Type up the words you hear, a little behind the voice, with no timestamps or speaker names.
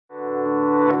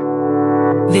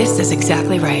This is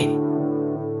exactly right.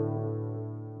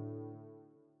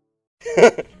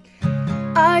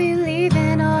 Are you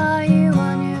leaving or are you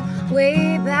on your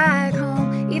way back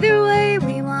home? Either way,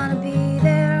 we want to be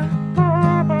there.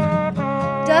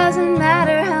 Doesn't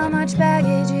matter how much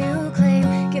baggage you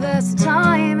claim. Give us a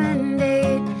time and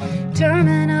date,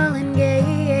 terminal and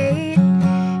gate.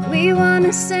 We want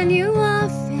to send you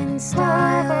off in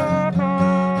style.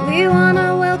 We want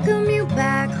to welcome you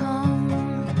back home.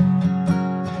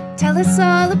 Tell us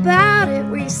all about it.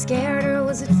 Were you scared or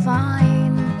was it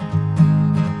fine?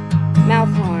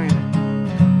 Mouth horn.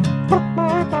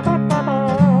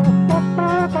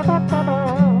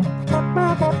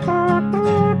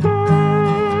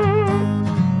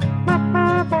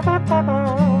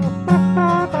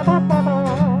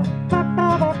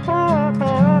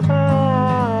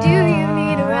 Do you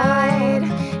need a ride?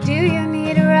 Do you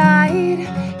need a ride?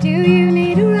 Do you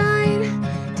need a ride?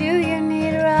 Do you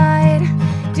need a ride?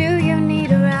 Do you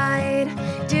need a ride?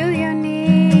 Do you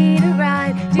need a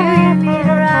ride? Do you need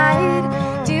a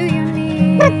ride? Do you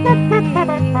need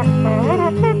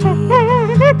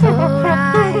a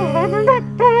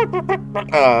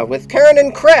ride? With Karen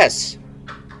and Chris.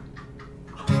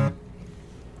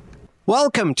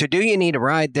 Welcome to Do You Need a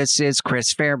Ride? This is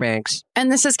Chris Fairbanks.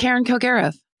 And this is Karen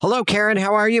Kilgariff. Hello, Karen.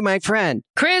 How are you, my friend?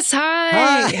 Chris,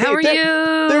 hi. How are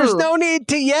you? There's no need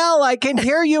to yell. I can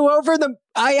hear you over the...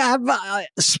 I have...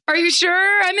 Are you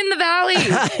sure? I'm in the valley.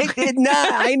 I did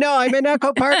not. I know. I'm in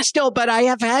Echo Park still, but I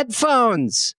have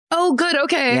headphones. Oh, good.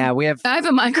 Okay. Yeah, I have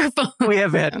a microphone. We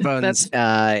have headphones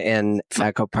in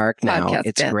Echo Park now. Podcast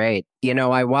It's bit. great. You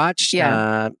know, I watched...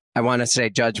 I want to say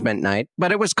Judgment Night,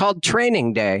 but it was called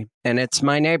Training Day, and it's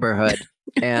my neighborhood.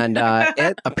 And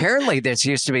apparently this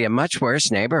used to be a much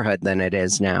worse neighborhood than it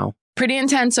is now. Pretty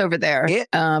intense over there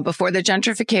before the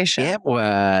gentrification. It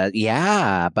was,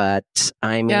 yeah, but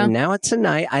I mean, now it's a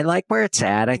night. I like where it's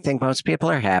at. I think most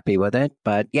people are happy with it.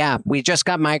 But yeah, we just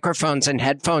got microphones and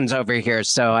headphones over here,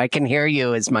 so I can hear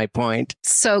you is my point.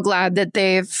 So glad that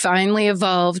they've finally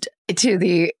evolved to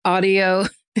the audio...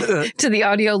 to the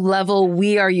audio level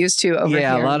we are used to over here.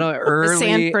 Yeah, a lot of early... The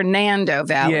San Fernando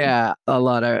Valley. Yeah, a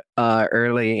lot of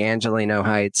early Angelino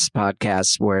Heights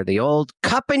podcasts were the old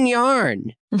cup and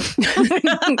yarn.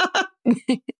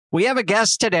 We have a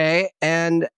guest today,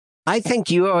 and I think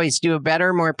you always do a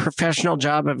better, more professional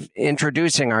job of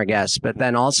introducing our guest, but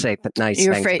then I'll say nice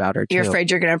things about her, too. You're afraid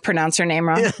you're going to pronounce her name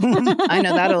wrong? I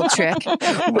know that old trick.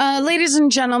 Ladies and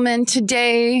gentlemen,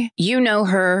 today, you know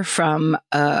her from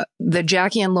the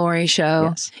Jackie and Laurie show.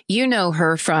 Yes. You know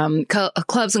her from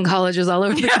clubs and colleges all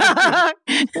over the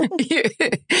country.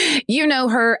 You know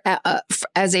her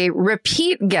as a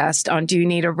repeat guest on Do You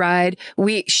Need a Ride?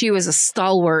 She was a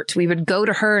stalwart. We would go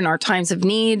to her in our times of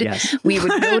need. Yes. We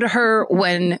would go to her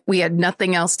when we had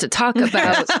nothing else to talk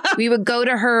about. We would go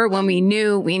to her when we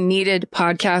knew we needed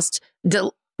podcast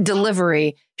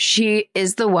delivery. She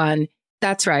is the one.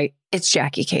 That's right. It's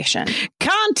Jackie Kashian.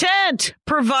 Content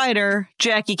provider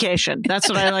Jackie Kashian. That's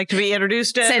what I like to be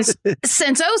introduced as.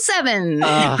 Since 07.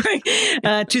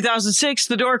 2006,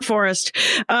 the Dork Forest.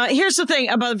 Here's the thing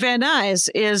about Van Nuys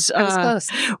is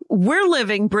we're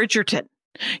living Bridgerton.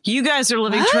 You guys are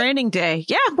living Training Day.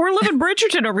 Yeah, we're living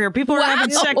Bridgerton over here. People are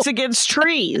having sex against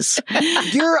trees.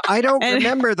 I don't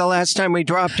remember the last time we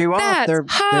dropped you off. There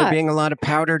being a lot of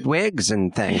powdered wigs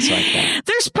and things like that.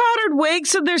 There's powdered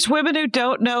wigs and there's women who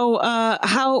don't know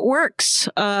how it works,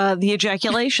 the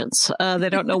ejaculations. They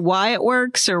don't know why it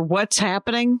works or what's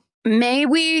happening. May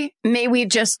we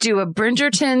just do a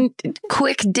Bridgerton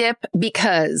quick dip,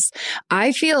 because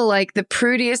I feel like the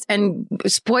prudiest and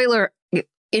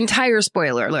entire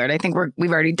spoiler alert. I think we've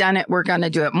already done it. We're going to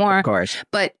do it more. Of course.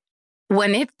 But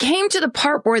when it came to the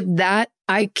part where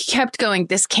I kept going,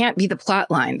 this can't be the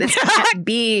plot line. This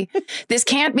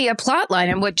can't be a plot line.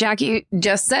 And what Jackie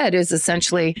just said is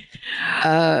essentially,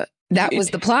 that was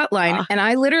the plot line. And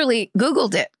I literally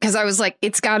Googled it because I was like,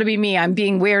 it's got to be me. I'm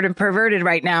being weird and perverted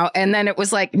right now. And then it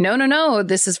was like, no.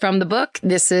 This is from the book.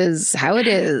 This is how it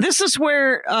is. This is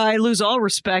where I lose all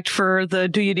respect for the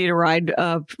Do You Need a Ride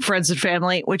friends and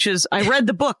family, which is I read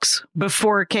the books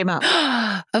before it came out.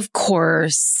 Of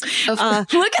course. Look at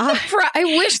the I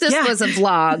wish this was a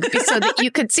vlog so that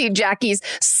you could see Jackie's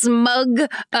smug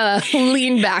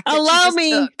lean back. Allow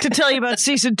me to tell you about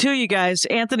season 2, you guys.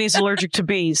 Anthony's allergic to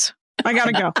bees. I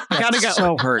gotta go. Gotta go.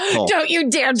 So hurtful. Don't you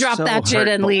dare drop that shit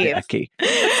and leave. Becky.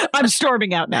 I'm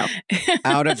storming out now.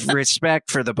 Out of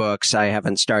respect for the books, I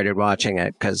haven't started watching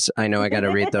it because I know I got to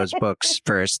read those books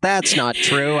first. That's not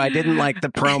true. I didn't like the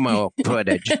promo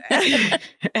footage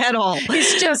at all.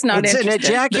 He's just not It's interested.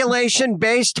 an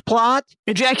ejaculation-based plot.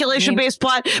 Ejaculation-based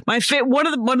plot. One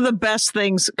of the best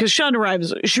things, because Shonda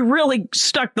Rhimes, she really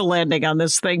stuck the landing on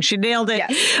this thing. She nailed it.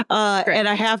 Yes. And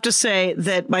I have to say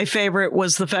that my favorite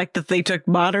was the fact that they took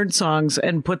modern songs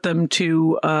and put them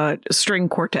to string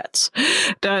quartets,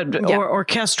 or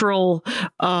orchestral,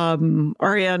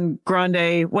 Ariana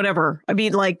Grande, whatever. I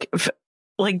mean, like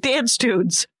dance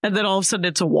tunes, and then all of a sudden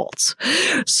it's a waltz.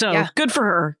 So good for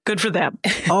her. Good for them.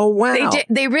 Oh, wow.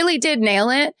 They really did nail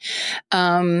it.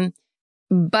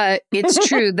 But it's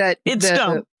true that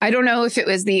I don't know if it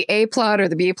was the A plot or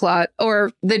the B plot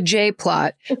or the J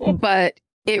plot, but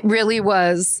it really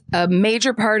was a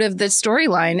major part of the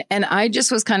storyline. And I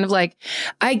just was kind of like,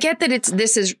 I get that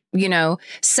this is,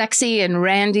 sexy and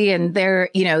randy, and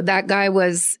that guy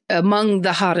was among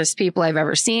the hottest people I've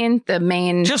ever seen. The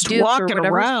main just Duke walking or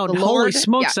whatever, around. Holy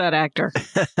smokes, that actor.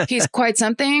 He's quite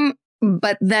something.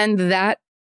 But then that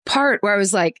part where I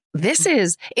was like,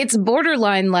 it's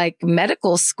borderline like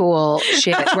medical school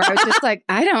shit, where I was just like,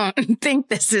 I don't think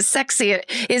this is sexy.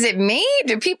 Is it me?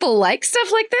 Do people like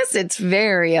stuff like this? It's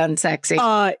very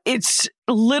unsexy. It's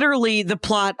literally the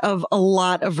plot of a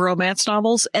lot of romance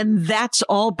novels, and that's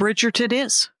all Bridgerton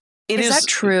is. Is that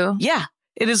true? Yeah.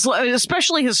 It is,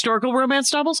 especially historical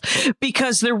romance novels,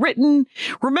 because they're written.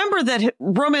 Remember that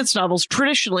romance novels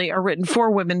traditionally are written for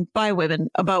women, by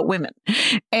women, about women.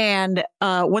 And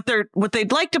what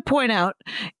they'd like to point out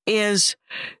is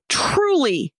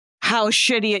truly how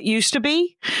shitty it used to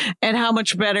be and how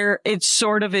much better it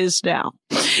sort of is now.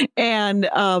 And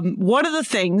one of the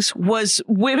things was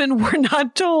women were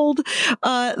not told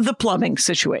the plumbing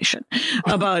situation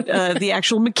about the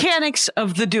actual mechanics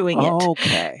of the doing it.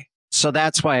 Okay. So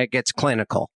that's why it gets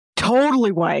clinical.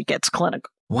 Totally why it gets clinical.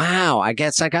 Wow. I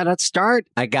guess I gotta start.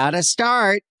 The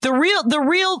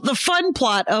fun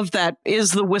plot of that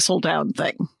is the whistle down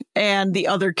thing and the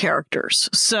other characters.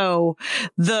 So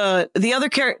the other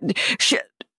character,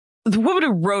 the woman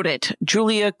who wrote it,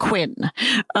 Julia Quinn,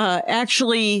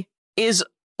 actually is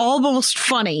almost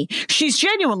funny. She's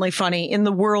genuinely funny in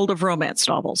the world of romance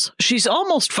novels. She's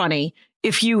almost funny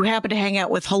if you happen to hang out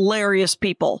with hilarious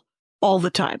people all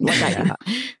the time, like I do.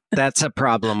 That's a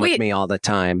problem with me all the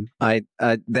time.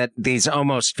 That these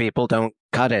almost people don't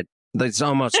cut it. These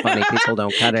almost funny people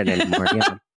don't cut it anymore.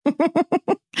 Yeah.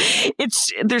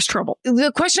 There's trouble.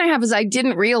 The question I have is, I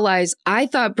didn't realize. I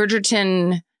thought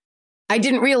Bridgerton. I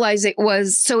didn't realize it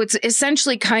was. So it's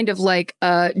essentially kind of like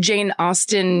a Jane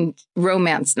Austen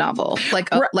romance novel,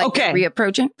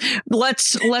 reapproaching.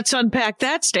 Let's unpack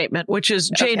that statement, which is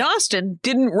Jane Austen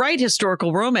didn't write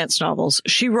historical romance novels.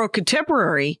 She wrote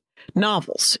contemporary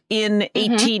novels in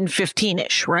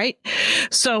 1815-ish, right?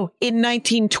 So in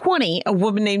 1920, a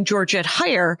woman named Georgette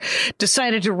Heyer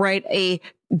decided to write a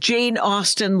Jane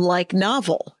Austen-like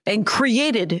novel and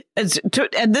created, and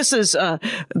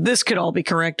this could all be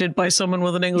corrected by someone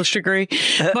with an English degree,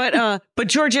 but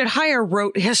Georgette Heyer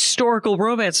wrote historical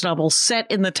romance novels set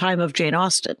in the time of Jane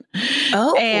Austen.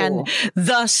 Oh.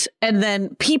 And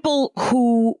then people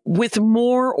who, with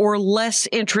more or less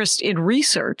interest in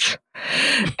research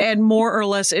and more or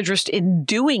less interest in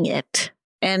doing it,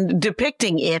 and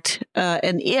depicting it,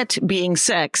 and it being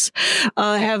sex,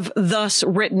 have thus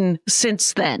written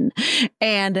since then.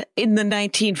 And in the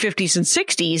 1950s and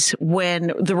 60s,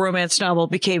 when the romance novel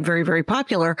became very, very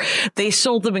popular, they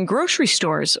sold them in grocery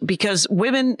stores because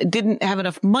women didn't have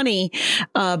enough money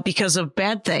because of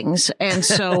bad things. And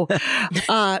so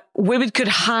women could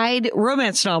hide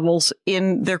romance novels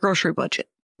in their grocery budget.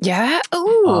 Yeah.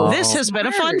 Ooh, this has been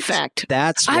a fun fact.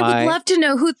 That's why. I would love to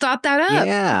know who thought that up.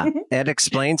 Yeah. It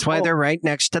explains why they're right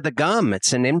next to the gum.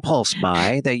 It's an impulse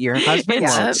buy that your husband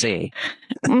won't see.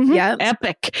 Mm-hmm. Yeah.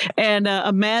 Epic. And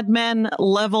a Mad Men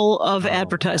level of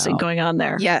advertising going on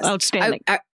there. Yes. Outstanding.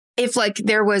 If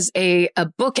there was a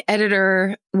book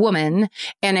editor woman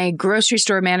and a grocery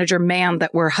store manager man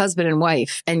that were husband and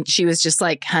wife, and she was just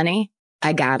like, honey,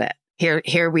 I got it.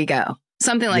 Here we go.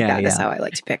 Something like that is how I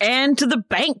like to picture. And to the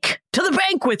bank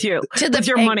with you. With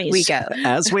your monies. We go.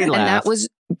 As we laugh. And that was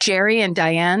Jerry and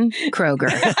Diane Kroger.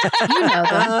 You know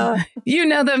them. You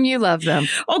know them. You love them.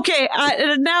 Okay.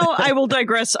 Now I will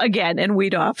digress again and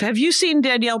weed off. Have you seen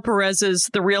Danielle Perez's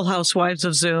The Real Housewives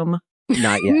of Zoom?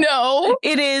 Not yet. No.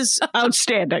 It is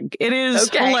outstanding. It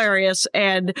is hilarious.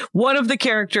 And one of the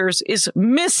characters is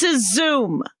Mrs.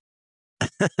 Zoom.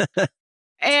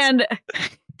 And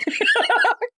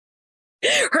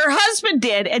Her husband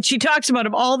did, and she talks about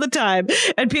him all the time.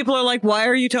 And people are like, why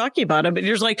are you talking about him? And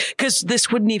you're like, because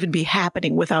this wouldn't even be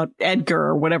happening without Edgar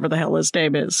or whatever the hell his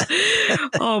name is.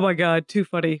 Oh, my God. Too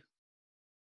funny.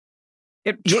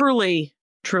 It truly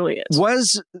is.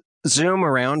 Was Zoom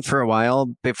around for a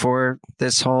while before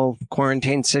this whole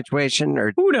quarantine situation?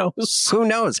 Or who knows? Who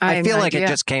knows? I feel like it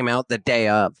just came out the day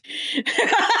of.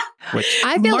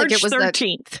 I feel March like it was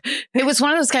 13th. It was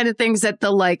one of those kind of things that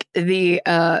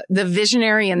the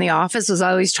visionary in the office was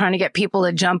always trying to get people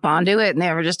to jump onto it, and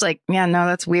they were just like, "Yeah, no,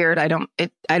 that's weird. I don't.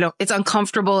 It's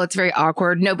uncomfortable. It's very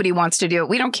awkward. Nobody wants to do it.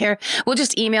 We don't care. We'll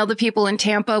just email the people in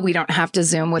Tampa. We don't have to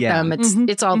Zoom with them.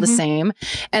 It's all the same."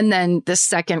 And then the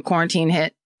second quarantine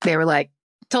hit, they were like,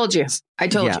 "Told you. I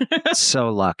told you." So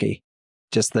lucky.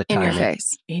 Just the timing. In your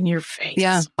face. In your face.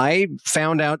 Yeah. I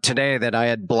found out today that I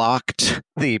had blocked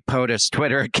the POTUS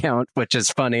Twitter account, which is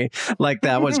funny. Like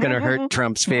that was going to hurt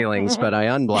Trump's feelings, but I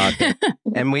unblocked it.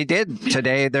 And we did.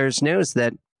 Today, there's news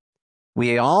that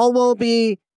we all will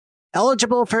be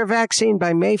eligible for a vaccine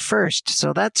by May 1st.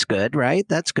 So that's good, right?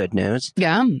 That's good news.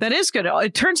 Yeah. That is good.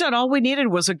 It turns out all we needed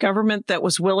was a government that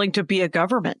was willing to be a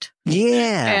government.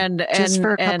 Yeah. And just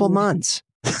for a couple months.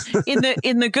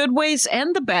 in the good ways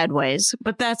and the bad ways.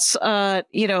 But that's,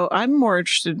 I'm more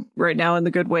interested right now in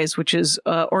the good ways, which is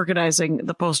organizing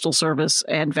the Postal Service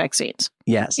and vaccines.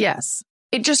 Yes. Yes.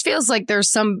 It just feels like there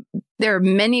are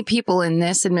many people in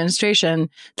this administration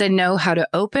that know how to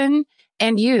open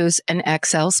and use an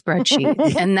Excel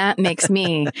spreadsheet. And that makes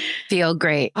me feel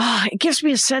great. It gives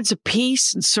me a sense of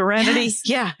peace and serenity. Yes.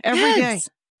 Yeah. Every day.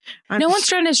 No one's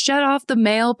trying to shut off the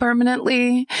mail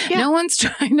permanently. Yeah. No one's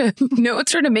trying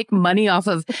to make money off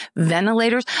of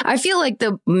ventilators. I feel like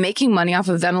the making money off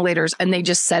of ventilators, and they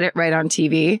just said it right on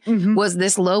TV, was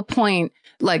this low point,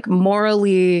 like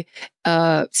morally,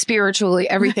 spiritually,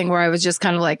 everything, where I was just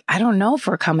kind of like, I don't know if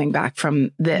we're coming back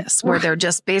from this, where they're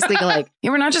just basically like,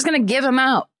 we're not just going to give them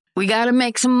out. We got to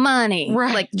make some money.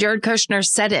 Right. Like Jared Kushner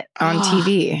said it on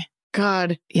TV.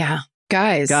 God. Yeah.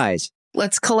 Guys.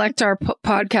 Let's collect our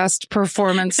podcast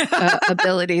performance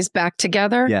abilities back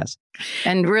together. Yes.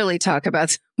 And really talk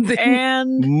about something.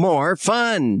 And more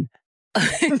fun.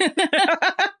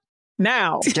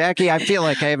 Now, Jackie, I feel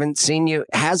like I haven't seen you.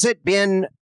 Has it been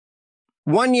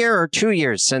 1 year or 2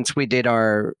 years since we did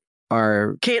our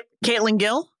Caitlin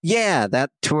Gill? Yeah,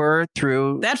 that tour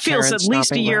through. That feels at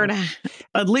least a year and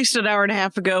at least an hour and a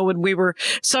half ago when we were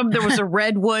there was a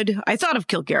redwood. I thought of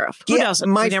Kilgariff. Who doesn't?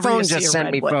 My phone just sent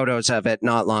me photos of it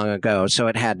not long ago, so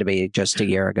it had to be just a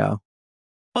year ago.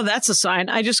 Oh, that's a sign.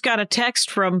 I just got a text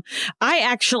from. I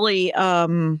actually,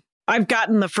 I've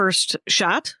gotten the first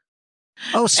shot.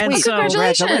 Oh, sweet. So,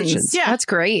 congratulations. Yeah. That's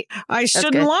great. I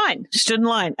stood in line.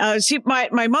 See,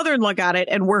 my mother-in-law got it,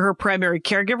 and we're her primary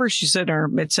caregiver. She's in her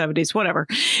mid-70s, whatever.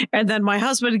 And then my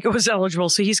husband was eligible,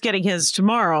 so he's getting his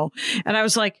tomorrow. And I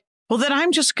was like, well, then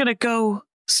I'm just going to go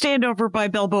stand over by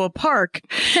Balboa Park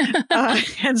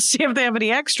and see if they have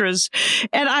any extras.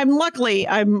 And I'm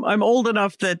old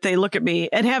enough that they look at me,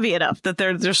 and heavy enough that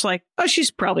they're just like, oh, she's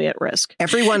probably at risk.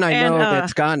 Everyone I know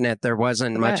that's gotten it, there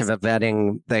wasn't much of a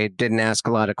vetting. They didn't ask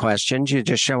a lot of questions. You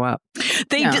just show up.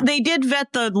 They did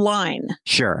vet the line.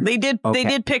 Sure. They did. Okay. They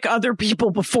did pick other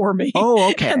people before me. Oh,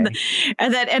 okay.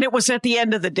 and it was at the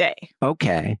end of the day.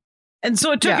 Okay. And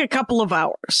so it took a couple of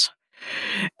hours.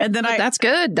 And then that's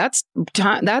good. That's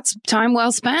time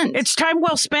well spent. It's time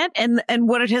well spent. And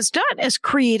what it has done is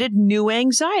created new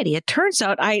anxiety. It turns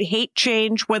out I hate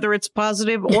change, whether it's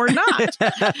positive or not.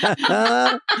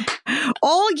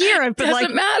 All year I've been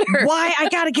Doesn't matter. Why I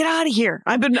got to get out of here.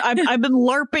 I've been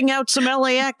LARPing out some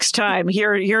LAX time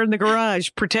here in the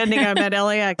garage, pretending I'm at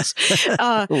LAX.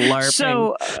 LARPing.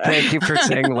 So, thank you for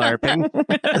saying LARPing.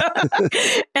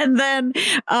 And then,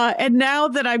 and now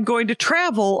that I'm going to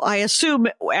travel, I assume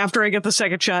after I get the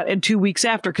second shot and 2 weeks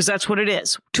after, because that's what it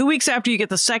is. 2 weeks after you get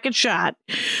the second shot,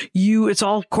 it's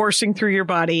all coursing through your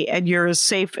body and you're as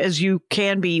safe as you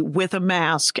can be with a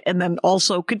mask, and then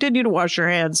also continue to wash your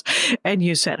hands and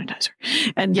use sanitizer.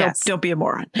 And don't be a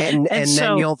moron. And so,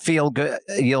 then you'll feel good.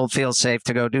 You'll feel safe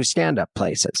to go do stand-up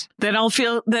places. Then I'll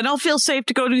feel safe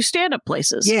to go do stand-up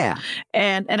places. Yeah.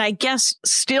 And I guess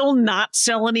still not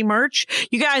sell any merch.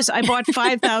 You guys, I bought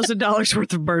 $5,000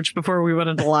 worth of merch before we went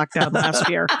into lockdown last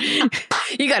year.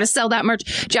 You got to sell that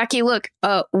merch. Jackie, look,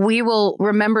 we will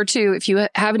remember too, if you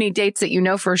have any dates that you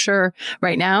know for sure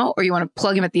right now, or you want to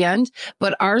plug them at the end,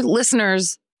 but our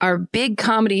listeners are big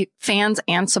comedy fans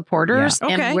and supporters.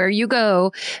 Yeah. Okay. And where you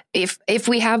go, if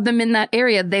we have them in that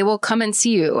area, they will come and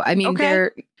see you. I mean,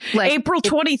 they're like April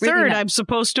 23rd. Really I'm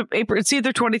supposed to. It's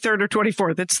either 23rd or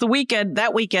 24th. It's the weekend.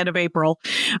 That weekend of April.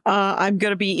 I'm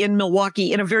going to be in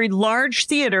Milwaukee in a very large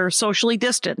theater, socially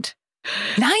distant.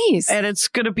 Nice. And it's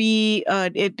going to be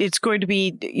it's going to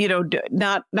be, you know,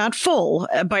 not full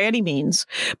by any means,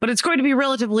 but it's going to be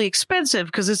relatively expensive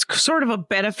because it's sort of a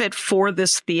benefit for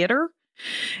this theater.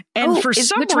 And for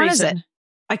some which one is reason, it?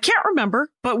 I can't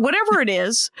remember, but whatever it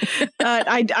is,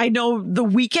 I know the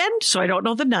weekend, so I don't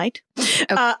know the night. Okay.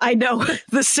 I know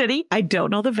the city. I don't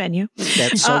know the venue.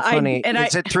 That's so funny.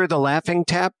 Is it through the Laughing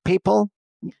Tap people?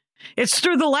 It's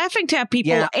through the Laughing Tap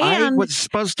people. Yeah, and I was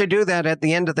supposed to do that at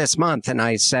the end of this month, and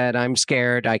I said, I'm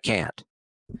scared. I can't.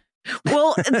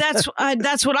 Well, that's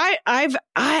what I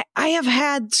have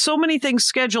had so many things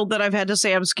scheduled that I've had to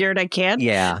say I'm scared I can't.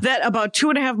 Yeah. That about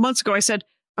 2.5 months ago, I said,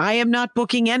 I am not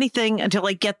booking anything until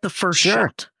I get the first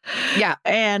shot. Yeah.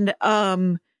 And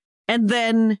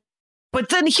then, but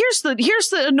then here's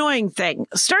the annoying thing.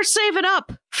 Start saving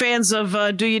up, fans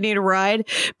of Do You Need a Ride?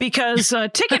 Because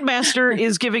Ticketmaster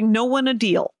is giving no one a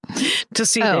deal to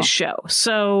see this show.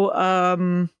 So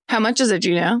how much is it, do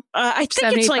you know? I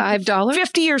think it's like $75?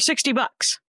 $50 or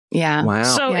 $60. Yeah. Wow.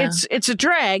 So it's a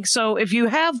drag. So if you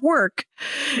have work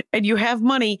and you have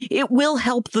money, it will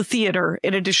help the theater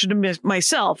in addition to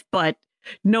myself, but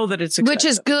know that it's expensive. Which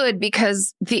is good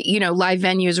because live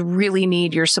venues really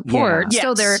need your support. Yeah.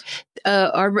 So they're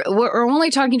we're only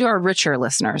talking to our richer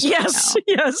listeners. Yes, right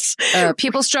now. yes.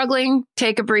 People struggling,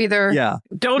 take a breather. Yeah,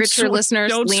 richer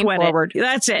listeners, don't lean sweat forward.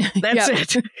 That's it.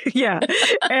 That's it. Yeah,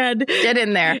 and get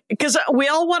in there because we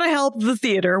all want to help the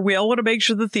theater. We all want to make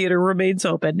sure the theater remains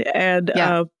open, and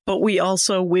but we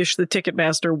also wish the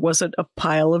Ticketmaster wasn't a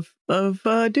pile of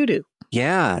doo doo.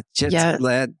 Yeah,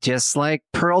 just like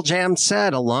Pearl Jam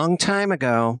said a long time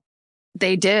ago.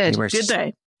 They did. Did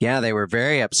they? Yeah, they were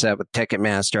very upset with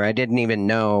Ticketmaster. I didn't even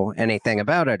know anything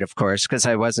about it, of course, because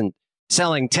I wasn't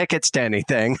selling tickets to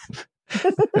anything.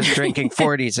 I was drinking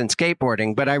 40s and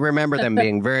skateboarding, but I remember them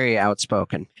being very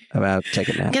outspoken about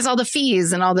Ticketmaster. Because all the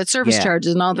fees and all the service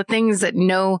charges and all the things that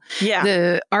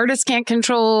the artist can't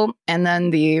control, and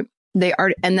then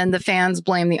the fans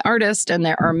blame the artist and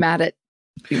they are mad at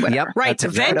whatever. Yep, right. The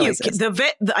venue,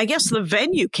 I guess the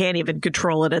venue can't even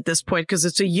control it at this point because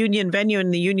it's a union venue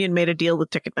and the union made a deal with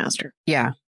Ticketmaster.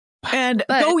 Yeah. And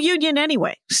go union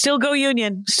anyway. Still go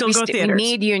union. Still go theaters. We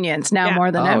need unions now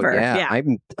more than ever. Yeah.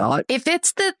 If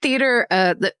it's the theater,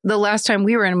 the last time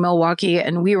we were in Milwaukee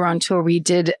and we were on tour, we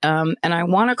did, and I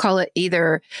want to call it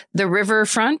either the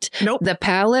Riverfront, the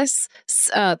Palace,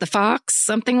 the Fox,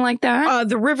 something like that.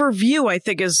 The Riverview, I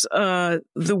think, is the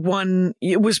one.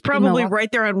 It was probably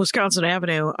right there on Wisconsin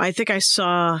Avenue. I think I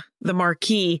saw the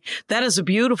Marquee. That is a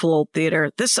beautiful old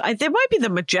theater. There might be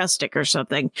the Majestic or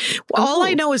something. All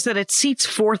I know is that it seats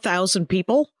 4,000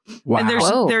 people. Wow. And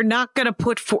they're not going to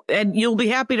put, and you'll be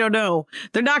happy to know,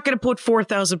 they're not going to put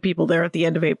 4,000 people there at the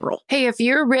end of April. Hey, if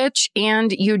you're rich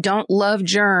and you don't love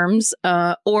germs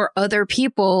or other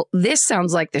people, this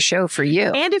sounds like the show for you.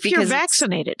 And if you're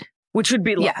vaccinated, which would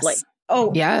be lovely. Yes.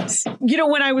 Oh, yes. You know,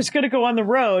 when I was going to go on the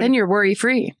road. Then you're worry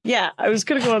free. Yeah, I was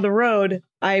going to go on the road.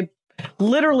 I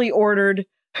literally ordered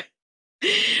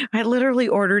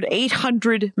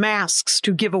 800 masks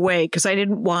to give away because I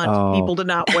didn't want people to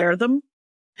not wear them.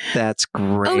 That's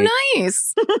great. Oh,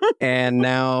 nice. And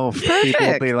now people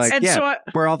will be like,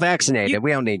 we're all vaccinated.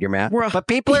 We don't need your mask. But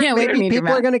people are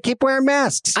going to keep wearing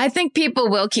masks. I think people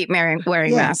will keep wearing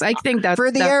masks. I think that's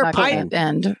for the airport.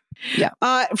 And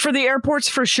for the airports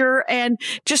for sure. And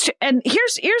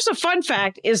here's a fun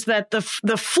fact is that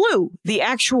the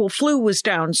actual flu was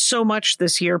down so much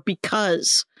this year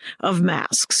because of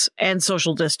masks and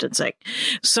social distancing.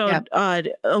 So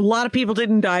a lot of people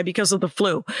didn't die because of the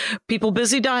flu. People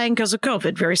busy dying because of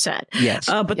COVID. Very sad. Yes.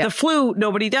 But the flu,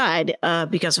 nobody died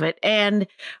because of it. And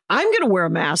I'm going to wear a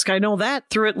mask. I know that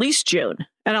through at least June.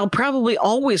 And I'll probably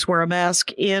always wear a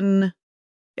mask in...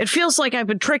 It feels like I've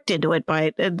been tricked into it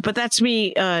but that's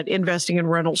me investing in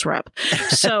Reynolds Wrap.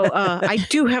 So I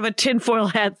do have a tinfoil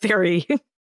hat theory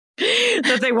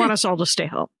that they want us all to stay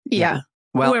home. Yeah.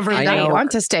 Well, whoever they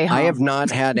want to stay home. I have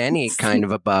not had any kind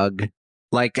of a bug.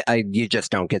 Like you just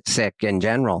don't get sick in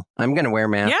general. I'm going to wear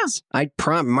masks.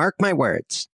 Yeah. Mark my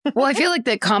words. Well, I feel like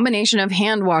the combination of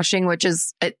hand washing, which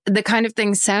is the kind of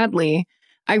thing, sadly,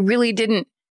 I really didn't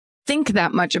think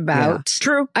that much about.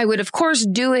 True. I would, of course,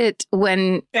 do it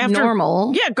when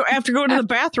normal. Yeah, after going to the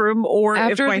bathroom, or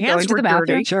after if my hands were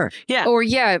dirty. Sure. Yeah. Or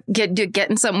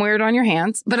getting something weird on your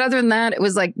hands. But other than that, it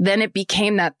was like, then it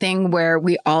became that thing where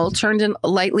we all turned in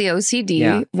lightly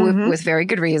OCD with very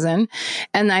good reason.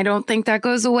 And I don't think that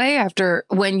goes away after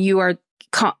when you are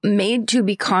made to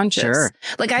be conscious. Sure.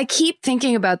 Like I keep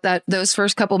thinking about those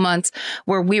first couple months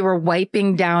where we were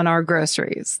wiping down our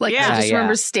groceries. Like I just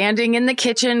remember standing in the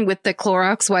kitchen with the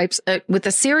Clorox wipes with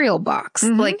the cereal box,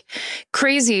 like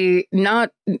crazy,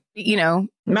 not even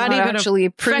actually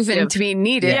proven to be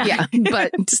needed. Yeah.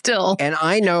 But still. And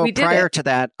I know prior to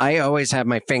that, I always had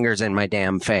my fingers in my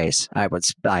damn face. I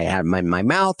had them in my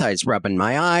mouth. I was rubbing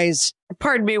my eyes.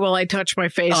 Pardon me while I touch my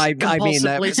face. I mean,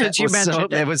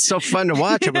 it was so fun to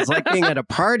watch. It was like being at a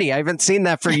party. I haven't seen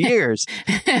that for years.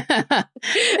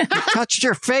 You touched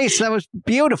your face. That was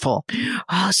beautiful.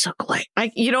 Oh, so glad.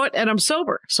 You know what? And I'm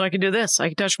sober, so I can do this. I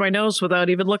can touch my nose without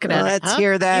even looking at it. Let's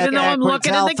hear that. Even though I'm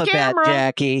looking at the camera,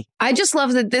 Jackie. I just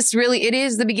love that it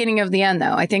is the beginning of the end,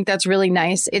 though. I think that's really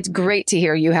nice. It's great to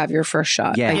hear you have your first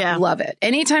shot. I love it.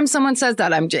 Anytime someone says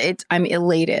that, I'm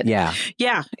elated. Yeah.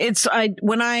 Yeah. I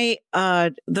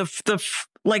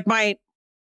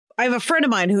have a friend of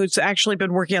mine who's actually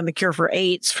been working on the cure for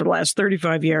AIDS for the last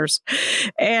 35 years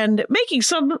and making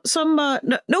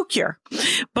no cure,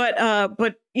 but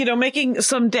making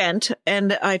some dent.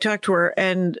 And I talked to her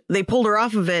and they pulled her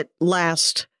off of it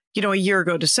last, a year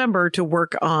ago, December, to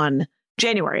work on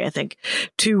January, I think,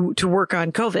 to work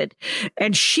on COVID.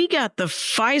 And she got the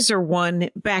Pfizer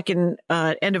one back in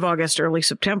end of August, early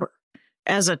September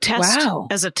as a test. Wow.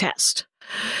 As a test.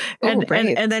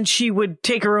 And then she would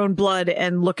take her own blood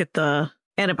and look at the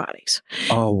antibodies.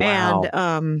 Oh, wow.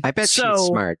 And I bet she's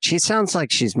smart. She sounds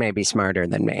like she's maybe smarter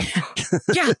than me.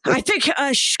 Yeah, I think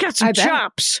she's got some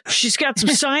chops. She's got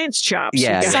some science chops.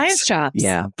 Yeah. Science chops.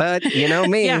 Yeah. But you know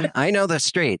me, I know the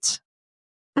streets.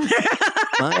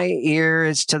 My ear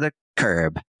is to the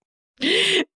curb.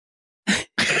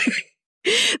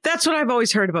 That's what I've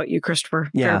always heard about you, Christopher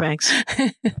Fairbanks.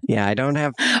 Yeah, I don't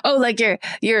have. Oh, like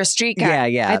you're a street guy.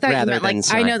 Yeah. I thought you meant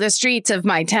like I know the streets of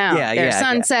my town. There's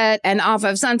Sunset, and off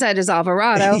of Sunset is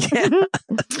Alvarado.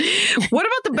 What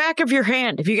about the back of your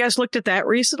hand? Have you guys looked at that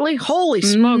recently? Holy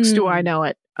smokes, do I know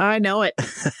it? I know it.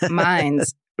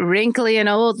 Mine's wrinkly and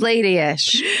old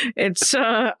lady-ish. It's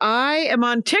I am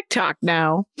on TikTok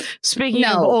now. Speaking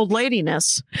of old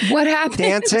ladiness. What happened?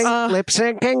 Dancing, lip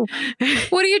syncing.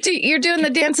 What are you doing? You're doing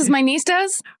the dances my niece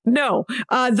does? No,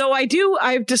 though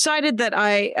I've decided that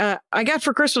I got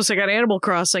for Christmas, I got Animal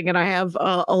Crossing, and I have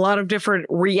a lot of different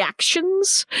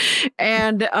reactions.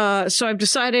 And so I've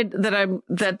decided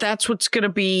that that's what's going to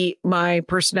be my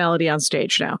personality on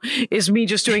stage now, is me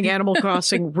just doing Animal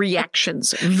Crossing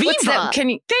reactions. Viva! What's that? Can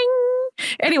you... Ding!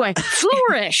 Anyway,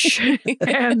 flourish.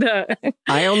 And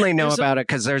I only know about it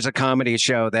because there's a comedy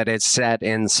show that is set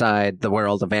inside the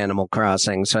world of Animal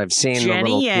Crossing. So I've seen the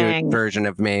little cute version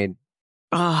of me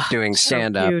doing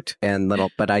stand-up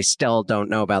but I still don't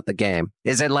know about the game.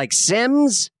 Is it like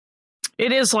Sims?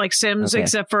 It is like Sims,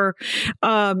 except for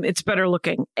it's better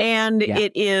looking. And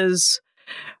it is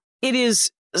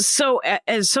so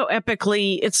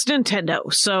epically, it's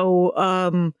Nintendo.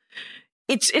 So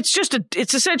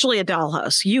it's essentially a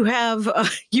dollhouse. You have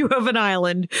an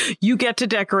island, you get to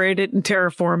decorate it and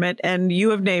terraform it, and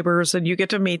you have neighbors and you get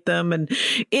to meet them, and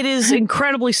it is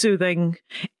incredibly soothing.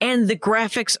 And the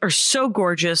graphics are so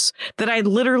gorgeous that I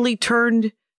literally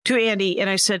turned to Andy and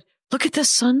I said, "Look at the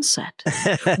sunset.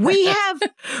 We have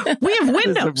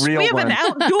windows. We have an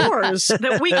outdoors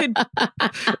that we could."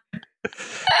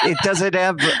 Does it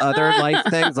have other life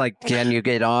things? Like, can you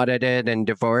get audited and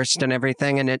divorced and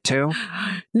everything in it too?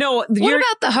 No. What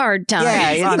about the hard times?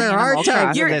 Yeah, there are hard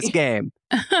times in this game.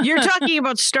 You're talking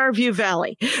about Starview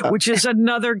Valley, which is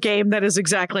another game that is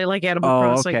exactly like Animal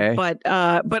Crossing, but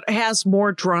has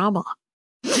more drama.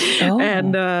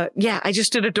 And I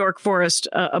just did a Dork Forest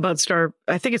about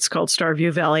I think it's called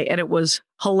Starview Valley, and it was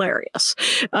hilarious.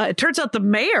 It turns out the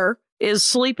mayor is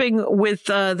sleeping with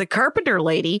the carpenter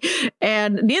lady,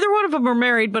 and neither one of them are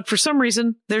married, but for some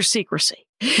reason there's secrecy.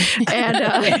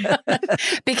 And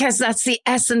because that's the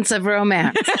essence of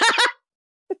romance.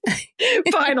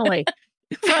 Finally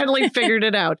figured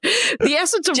it out. The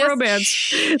essence of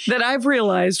romance that I've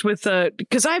realized with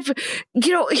because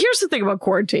here's the thing about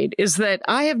quarantine is that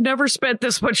I have never spent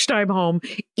this much time home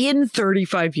in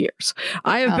 35 years.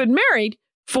 I have been married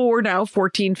for now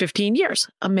 14, 15 years.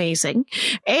 Amazing.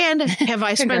 And have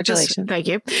I spent this? Thank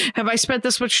you. Have I spent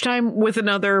this much time with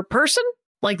another person?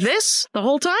 Like this the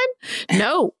whole time?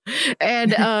 No.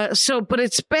 And but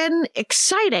it's been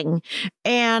exciting.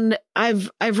 And I've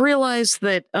realized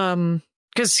that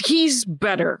because he's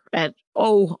better at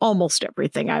almost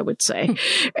everything, I would say.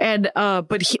 And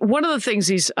but one of the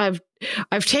things I've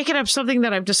taken up something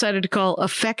that I've decided to call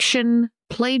affection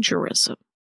plagiarism.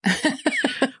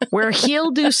 Where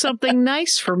he'll do something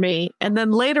nice for me, and then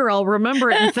later I'll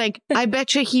remember it and think, I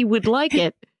bet you he would like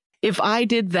it if I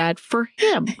did that for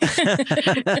him.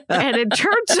 And it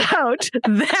turns out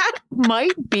that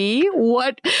might be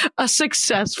what a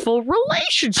successful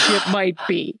relationship might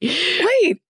be.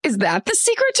 Wait, is that the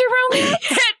secret to romance?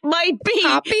 It might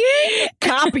be.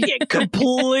 Copying,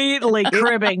 completely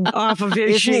cribbing off of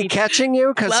his sheet. Isn't he catching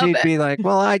you? Because he'd be like,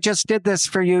 well, I just did this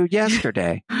for you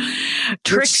yesterday.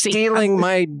 Trixie. You're stealing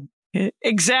my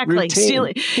Exactly.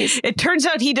 Stealing. It turns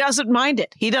out he doesn't mind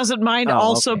it. He doesn't mind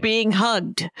also being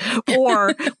hugged.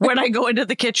 Or when I go into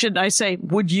the kitchen, I say,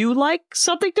 would you like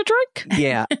something to drink?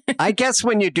 Yeah. I guess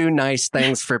when you do nice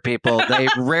things for people, they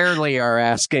rarely are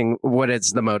asking what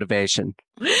is the motivation.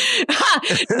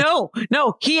 No.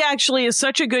 He actually is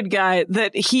such a good guy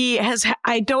that he has,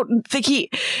 I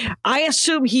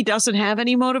assume he doesn't have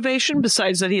any motivation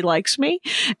besides that he likes me.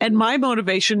 And my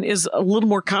motivation is a little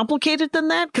more complicated than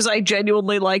that because I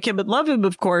genuinely like him and love him,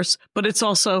 of course. But it's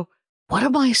also, what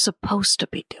am I supposed to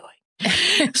be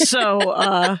doing?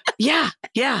 So, yeah,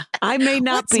 I may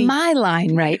not be. What's my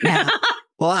line right now?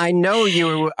 Well, I know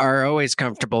you are always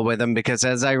comfortable with them because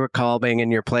as I recall being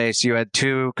in your place, you had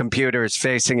two computers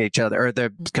facing each other, or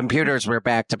the computers were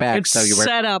back to back. It's so you were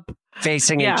set up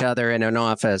facing each other in an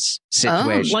office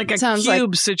situation. Like a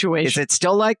cube situation. Is it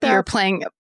still like that? You're playing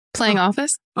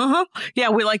Office? Yeah,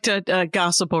 we like to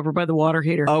gossip over by the water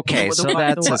heater. Okay, so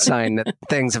that's a sign that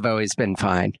things have always been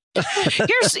fine.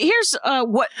 Here's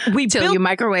what we Till built. you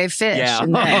microwave fish. Yeah.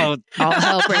 And then all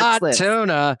hell breaks hot loose.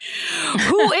 Tuna.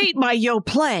 Who ate my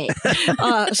Yoplait?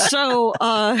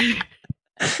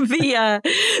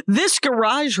 This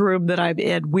garage room that I'm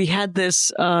in, we had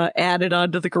this added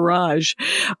onto the garage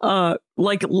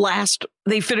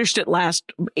they finished it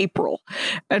last April.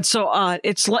 And so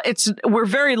we're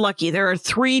very lucky. There are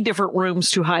 3 different rooms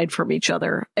to hide from each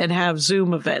other and have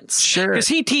Zoom events. Sure. Because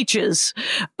he teaches,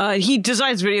 he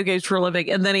designs video games for a living.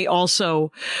 And then he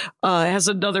also has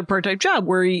another part-time job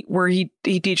where he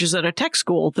teaches at a tech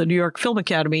school, the New York Film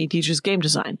Academy. He teaches game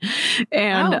design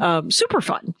and super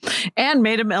fun, and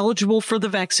made him eligible for the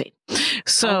vaccine.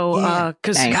 So,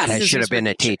 because I should have been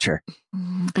a teacher.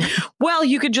 Well,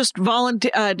 you could just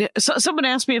volunteer. Someone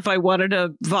asked me if I wanted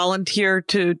to volunteer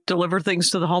to deliver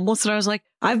things to the homeless. And I was like,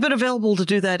 I've been available to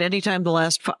do that anytime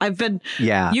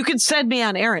you can send me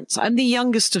on errands. I'm the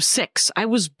youngest of 6. I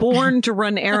was born to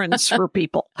run errands for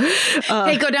people.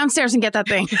 Hey, go downstairs and get that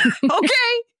thing.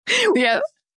 Okay. Yeah.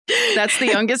 That's the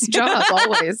youngest job,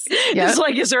 always. Yeah. It's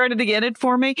like, is there anything in it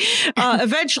for me?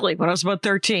 Eventually, when I was about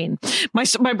 13,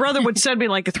 my brother would send me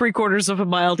like 3/4 of a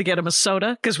mile to get him a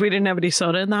soda because we didn't have any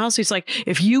soda in the house. He's like,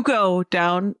 if you go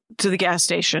down to the gas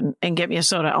station and get me a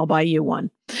soda, I'll buy you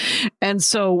one. And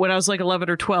so when I was like 11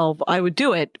 or 12, I would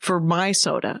do it for my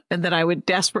soda. And then I would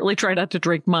desperately try not to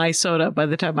drink my soda by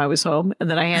the time I was home. And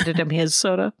then I handed him his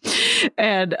soda.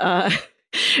 And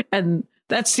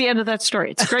that's the end of that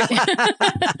story. It's great.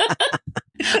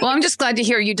 Well, I'm just glad to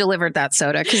hear you delivered that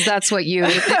soda because that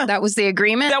was the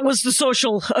agreement. That was the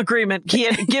social agreement. He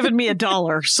had given me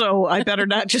 $1, so I better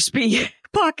not just be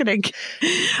pocketing.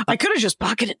 I could have just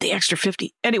pocketed the extra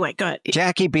 50. Anyway, go ahead.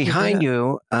 Jackie, behind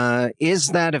you, is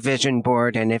that a vision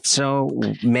board? And if so,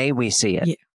 may we see it?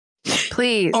 Yeah.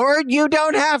 Please. Or you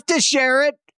don't have to share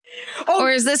it. Or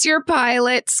is this your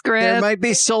pilot script? There might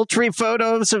be sultry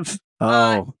photos of...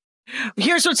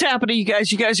 Here's what's happening, you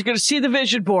guys. You guys are going to see the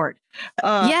vision board.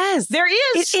 Yes, there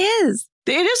is. It is.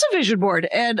 It is a vision board,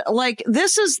 and like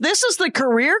this is the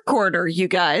career corner, you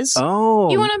guys.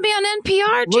 Oh, you want to be on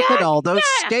NPR? Look Jack? at all those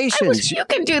stations. You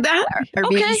can do that, or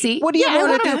okay. BBC. What do you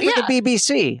want to do for the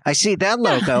BBC? I see that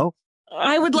logo.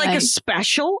 I would like a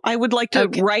special. I would like to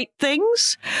write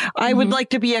things. I would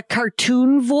like to be a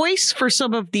cartoon voice for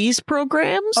some of these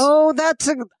programs. Oh,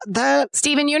 that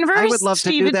Steven Universe. I would love to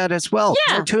do that as well.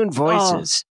 Yeah. Cartoon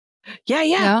voices.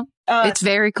 Yeah. It's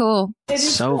very cool. It's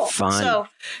so cool. fun. So,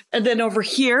 and then over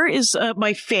here is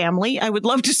my family. I would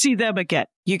love to see them again.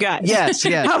 You guys. Yes.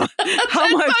 How much?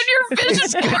 On your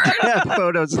vision board.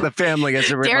 Photos of the family as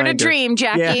a reminder. Dare to dream,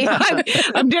 Jackie. Yeah.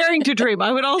 I'm daring to dream.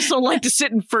 I would also like to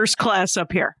sit in first class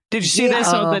up here. Did you see this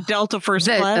on the Delta first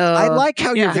class? I like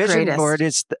how your vision greatest. board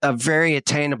is a very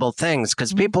attainable things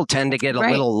because people tend to get a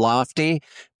little lofty.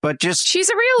 but just she's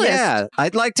a realist. Yeah,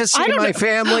 I'd like to see my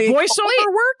family voiceover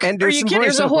work and do some voiceover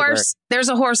There's a horse. work. There's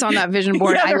a horse on that vision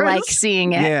board. I like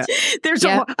seeing it. Yeah.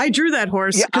 I drew that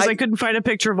horse because I couldn't find a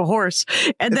picture of a horse,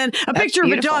 and then a picture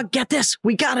of a dog. Get this,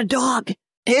 we got a dog.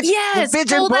 Yes, the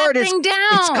vision pull board that thing down.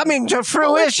 It's coming to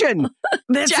fruition.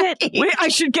 That's it. Wait, I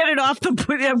should get it off the.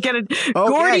 I'm getting.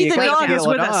 Gordy the dog is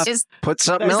with us. Put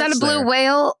something else. Is that a blue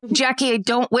whale, Jackie? I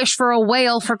don't wish for a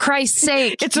whale, for Christ's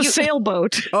sake. It's a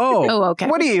sailboat. Oh, okay.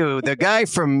 What are you, the guy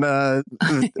from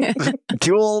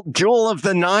Jewel of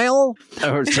the Nile?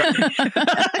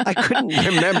 I couldn't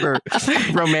remember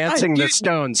Romancing the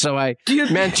Stone, so I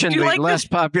mentioned the less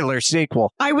popular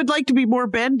sequel. I would like to be more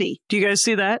bendy. Do you guys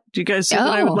see that? Do you guys see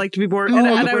that? I would like to be more, and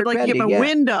I would like to get my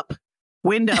wind up.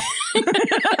 Wind up.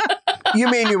 You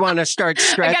mean you want to start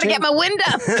stretching? I gotta get my wind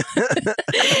up.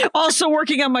 Also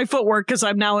working on my footwork because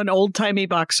I'm now an old-timey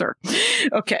boxer.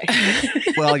 Okay.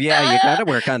 Well, yeah, you got to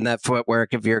work on that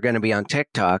footwork if you're going to be on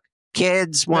TikTok.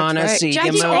 Kids want to see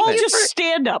you move. All just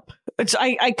stand up.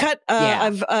 I cut.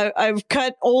 I've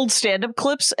cut old stand up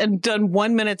clips and done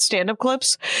 1 minute stand up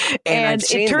clips, and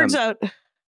it turns out.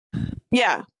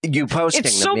 Yeah. You posting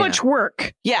it's so much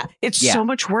work. Yeah. It's so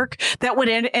much work that when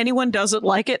anyone doesn't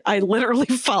like it, I literally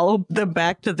follow them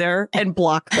back to there and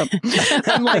block them.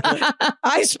 I'm like,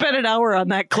 I spent an hour on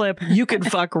that clip. You can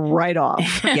fuck right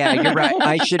off. Yeah, you're right.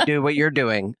 I should do what you're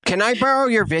doing. Can I borrow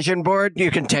your vision board?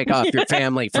 You can take off your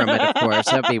family from it, of course.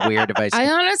 That'd be weird if I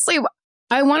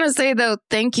want to say, though,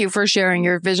 thank you for sharing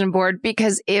your vision board,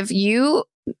 because if you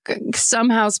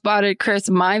somehow spotted Chris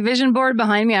my vision board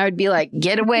behind me, I would be like,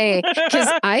 get away, because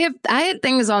I had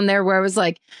things on there where I was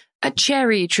like a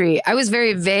cherry tree. I was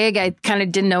very vague. I kind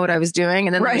of didn't know what I was doing,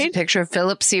 and then there was a picture of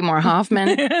Philip Seymour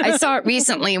Hoffman. I saw it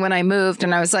recently when I moved,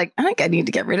 and I was like, I think I need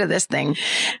to get rid of this thing.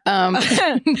 But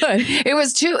it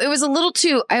was a little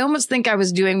too. I almost think I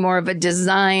was doing more of a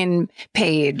design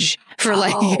page for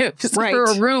for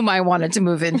a room I wanted to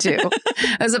move into,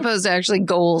 as opposed to actually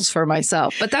goals for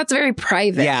myself. But that's very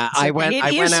private. Yeah, so I went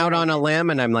out on a limb,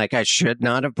 and I'm like, I should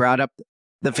not have brought up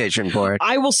the vision board.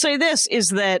 I will say this is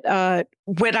that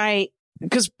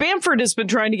because Bamford has been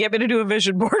trying to get me to do a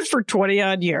vision board for 20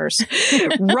 odd years.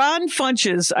 Ron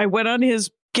Funches, I went on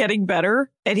his Getting Better,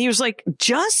 and he was like,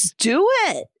 just do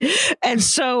it. And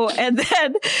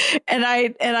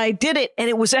I did it, and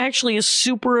it was actually a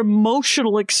super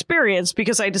emotional experience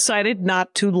because I decided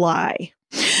not to lie.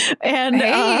 And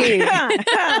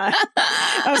I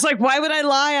was like, why would I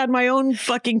lie on my own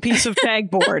fucking piece of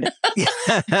tag board? Here,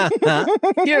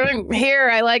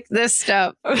 I like this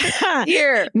stuff.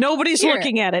 Here. Nobody's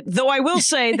looking at it. Though I will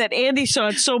say that Andy saw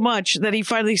it so much that he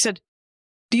finally said,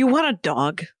 do you want a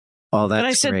dog? Oh, that's and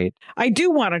I said, great. I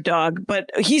do want a dog, but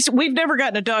we've never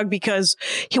gotten a dog because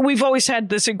we've always had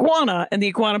this iguana, and the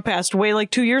iguana passed away like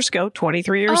 2 years ago,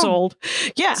 23 years old.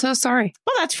 Yeah. So sorry.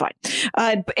 Well, that's fine.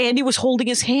 Andy was holding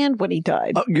his hand when he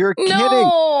died. Oh, you're kidding.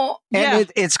 No. And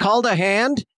it's called a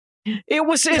hand? It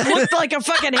looked like a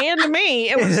fucking hand to me.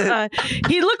 It was,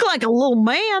 he looked like a little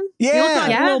man. Yeah. He looked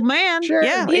like a little man. Sure.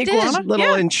 Yeah. He iguana. did.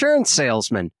 Little insurance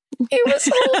salesman. He was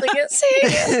holding his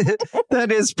hand.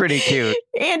 That is pretty cute.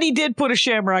 Andy did put a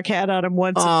shamrock hat on him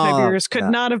once in February. Could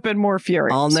not have been more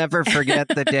furious. I'll never forget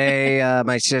the day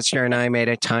my sister and I made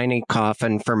a tiny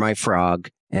coffin for my frog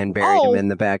and buried him in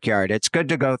the backyard. It's good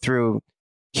to go through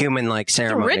human-like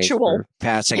ceremonies. Ritual. For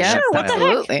passing. Yeah, sure. What the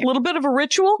Absolutely. heck? A little bit of a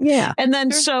ritual. Yeah. And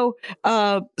then so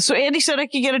Andy said I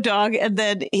could get a dog, and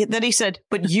then he said,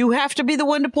 but you have to be the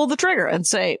one to pull the trigger and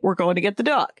say, we're going to get the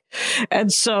dog.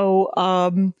 And so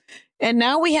and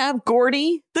now we have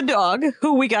Gordy the dog,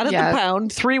 who we got at the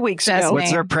pound 3 weeks ago.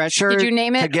 Was there pressure Did you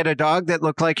name it? to get a dog that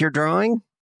looked like your drawing?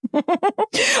 No.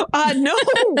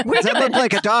 That looked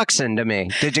like a dachshund to me.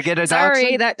 Did you get a Sorry,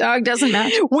 dachshund? that dog doesn't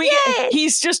match.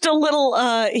 He's just a little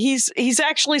he's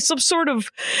actually some sort of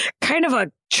kind of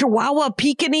a Chihuahua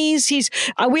Pekingese.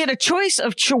 We had a choice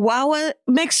of Chihuahua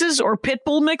mixes or pit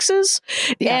bull mixes,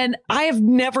 and I have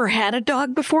never had a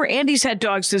dog before. Andy's had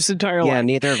dogs his entire life. Yeah,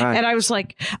 neither have I. And I was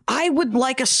like, I would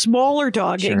like a smaller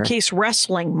dog in case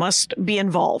wrestling must be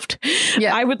involved.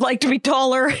 Yeah, I would like to be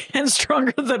taller and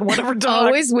stronger than whatever dog.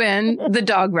 Always win the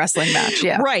dog wrestling match.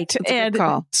 Yeah, right. That's a good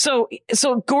call. So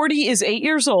Gordy is 8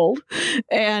 years old,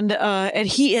 and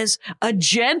he is a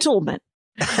gentleman.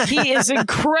 He is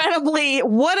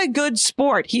what a good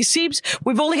sport.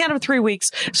 We've only had him 3 weeks,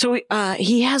 so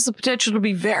he has the potential to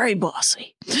be very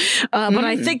bossy. But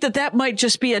I think that might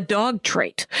just be a dog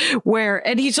trait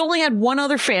and he's only had one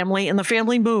other family and the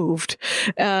family moved,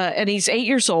 and he's 8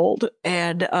 years old.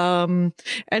 And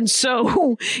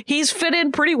so he's fit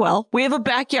in pretty well. We have a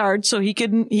backyard so he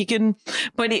can,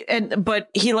 but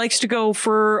he likes to go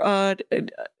for,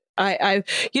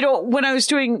 when I was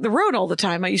doing the road all the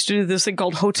time, I used to do this thing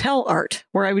called hotel art,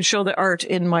 where I would show the art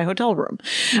in my hotel room.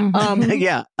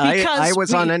 Yeah, I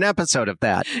was on an episode of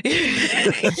that.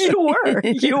 You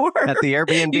were at the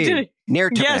Airbnb near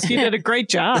Quebec. Yes, you did a great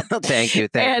job. Thank you.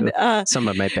 Some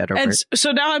of my better work.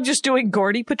 So now I'm just doing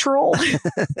Gordy Patrol.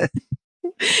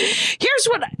 Here's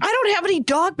what I don't have any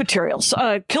dog materials.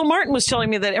 Kilmartin was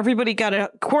telling me that everybody got a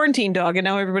quarantine dog and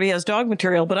now everybody has dog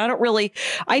material, but I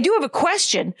do have a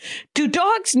question. Do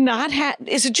dogs not have,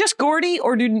 is it just Gordy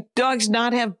or do dogs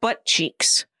not have butt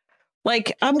cheeks?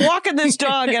 Like, I'm walking this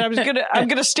dog and I'm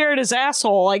gonna stare at his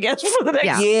asshole, I guess, for the next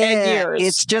 10 years.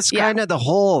 It's just kind of the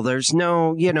hole. There's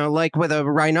no, like with a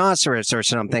rhinoceros or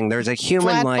something, there's a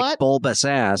human-like bulbous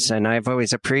ass, and I've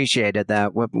always appreciated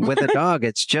that. With a dog,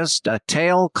 it's just a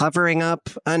tail covering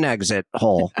up an exit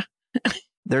hole.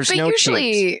 There's no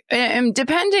usually,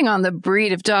 depending on the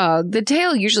breed of dog, the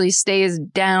tail usually stays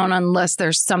down unless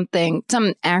there's some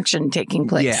action taking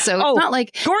place. Yeah. So it's not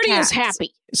like Gordy is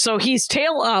happy. So he's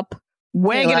tail up,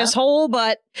 wagging his whole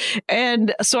butt,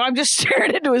 and so I'm just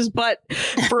staring into his butt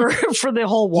for the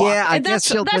whole walk. Yeah, I guess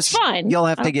that's fine. You'll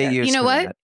have to get used to it. You know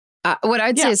what? What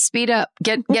I'd say is speed up,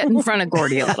 get in front of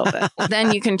Gordy a little bit.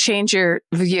 Then you can change your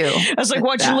view. I was like,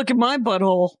 why don't you look at my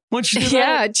butthole? Why don't you do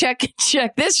that? check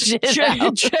this shit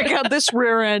out. Check out this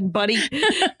rear end, buddy.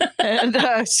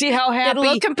 And see how happy. Get a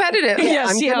little competitive. Yeah,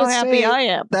 see how happy I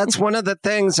am. That's one of the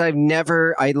things I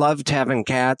loved having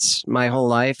cats my whole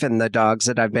life and the dogs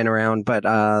that I've been around, but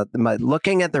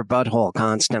looking at their butthole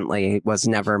constantly was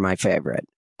never my favorite.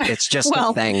 It's just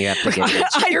a thing you have to get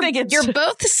used to. You're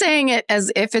both saying it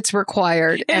as if it's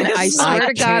required. And I swear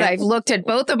to God, I've looked at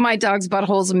both of my dog's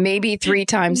buttholes maybe 3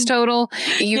 times total.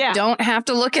 You don't have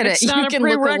to look at it. You can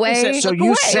look away. So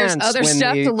you sense there's other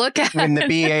stuff to look at. When the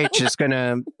BH is going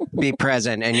to be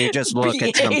present and you just look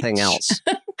at something else.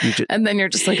 And then you're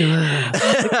just like,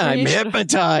 I'm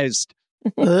hypnotized.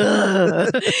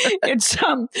 It's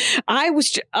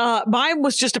mine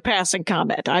was just a passing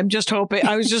comment. I'm just hoping.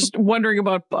 I was just wondering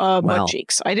about butt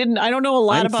cheeks. I don't know a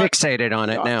lot about. I'm fixated on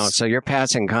it now. So your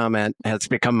passing comment has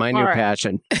become my new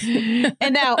passion.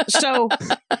 And now, let's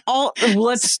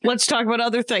talk about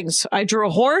other things. I drew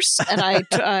a horse and I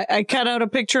cut out a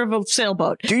picture of a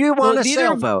sailboat. Do you want a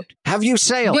sailboat? Have you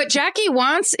sailed? What Jackie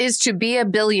wants is to be a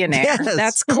billionaire. Yes.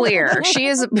 That's clear.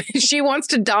 She wants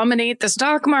to dominate the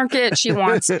stock market. She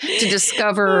wants to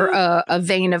discover a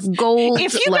vein of gold.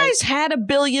 If you guys had $1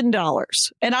 billion,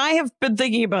 and I have been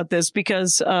thinking about this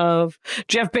because of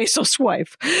Jeff Bezos'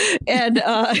 wife, and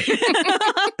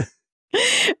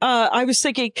I was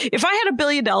thinking, if I had $1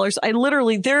 billion, I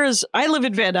live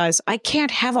in Van Nuys. I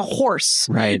can't have a horse.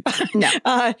 Right. No.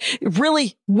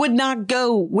 Really would not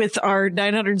go with our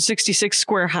 966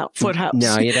 foot house.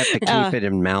 No, you'd have to keep it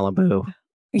in Malibu.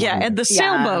 Yeah, and the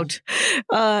sailboat.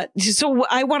 So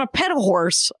I want to pet a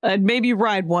horse and maybe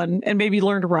ride one and maybe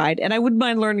learn to ride. And I wouldn't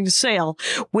mind learning to sail,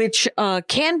 which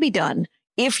can be done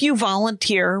if you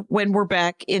volunteer when we're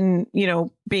back in,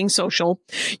 being social.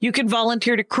 You can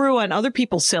volunteer to crew on other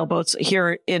people's sailboats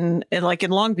here in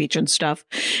Long Beach and stuff,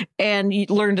 and you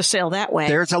learn to sail that way.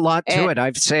 There's a lot to it.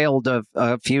 I've sailed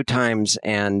a few times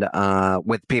and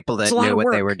with people that knew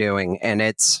what they were doing, and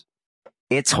it's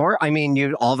hard. I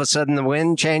mean, all of a sudden the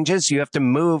wind changes. You have to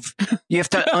move. You have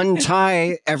to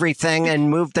untie everything and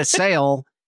move the sail.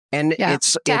 And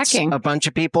it's a bunch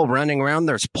of people running around.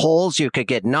 There's poles. You could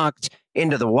get knocked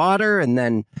into the water and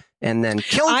then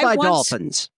killed by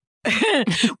dolphins.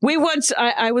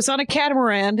 I was on a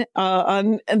catamaran in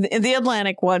the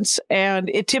Atlantic once, and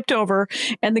it tipped over.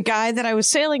 And the guy that I was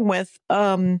sailing with,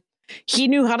 he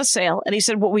knew how to sail, and he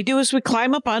said, what we do is we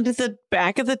climb up onto the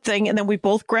back of the thing, and then we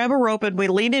both grab a rope and we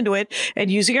lean into it,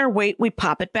 and using our weight, we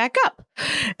pop it back up.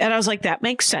 And I was like, that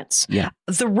makes sense. Yeah.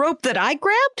 The rope that I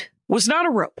grabbed was not a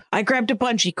rope. I grabbed a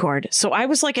bungee cord. So I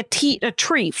was like a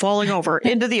tree falling over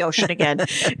into the ocean again.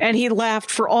 And he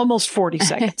laughed for almost 40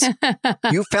 seconds.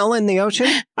 You fell in the ocean?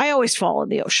 I always fall in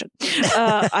the ocean.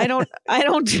 I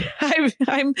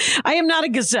am not a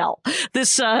gazelle.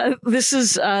 This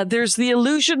is, there's the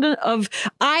illusion of,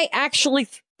 I actually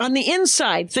on the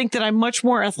inside think that I'm much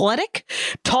more athletic,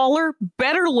 taller,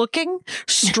 better looking,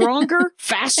 stronger,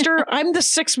 faster. I'm the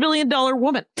 $6 million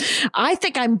woman. I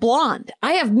think I'm blonde.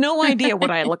 I have no idea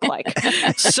what I look like.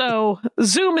 So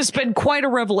Zoom has been quite a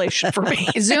revelation for me.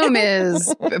 Zoom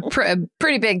is a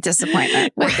pretty big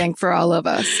disappointment, I think, for all of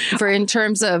us. For in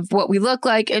terms of what we look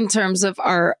like, in terms of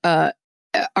our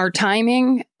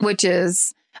timing, which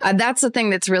is that's the thing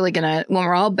that's really gonna, when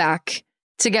we're all back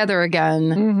together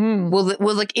again, will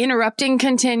like interrupting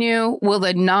continue? Will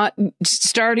it not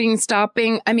starting,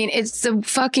 stopping? I mean, it's the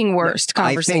fucking worst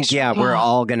conversation. I think, we're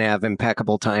all going to have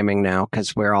impeccable timing now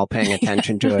because we're all paying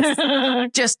attention to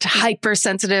it. Just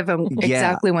hypersensitive and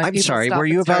exactly when I'm people sorry, stop were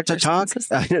you and about to start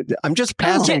talk? I'm just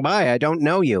passing by. I don't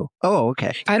know you. Oh,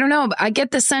 okay. I don't know, but I get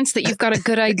the sense that you've got a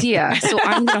good idea, so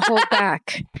I'm going to hold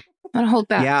back. I'm going to hold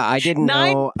back. Yeah, I didn't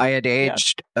know I had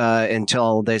aged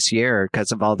until this year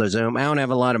because of all the Zoom. I don't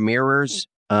have a lot of mirrors,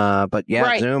 but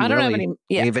Zoom I don't really have any,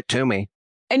 gave it to me.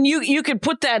 And you could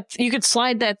put that, you could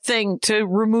slide that thing to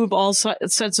remove all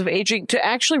sense of aging, to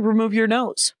actually remove your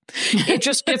nose. It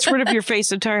just gets rid of your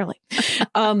face entirely.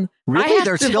 Really? I have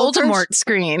There's the filters? Voldemort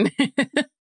screen.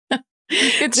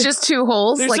 It's just two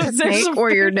holes, like a snake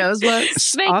where your nose was.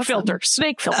 Snake filter.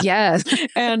 Yes.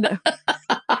 And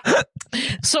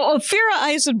so Ophira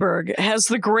Eisenberg has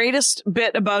the greatest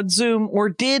bit about Zoom, or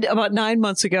did about 9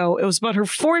 months ago. It was about her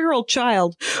 4-year-old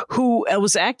child who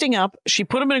was acting up. She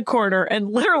put him in a corner,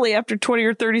 and literally after 20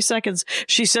 or 30 seconds,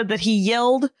 she said that he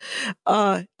yelled,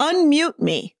 "Unmute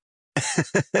me."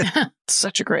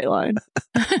 Such a great line.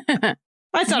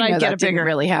 I thought I'd get a bigger. Didn't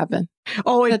really happen.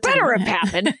 Oh, it better have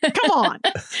happened. Come on.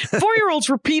 4-year-olds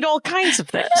repeat all kinds of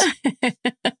things.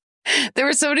 There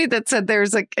was somebody that said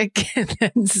there's a kid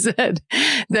that said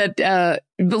that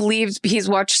believes he's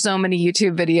watched so many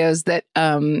YouTube videos that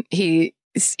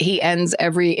he ends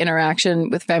every interaction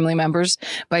with family members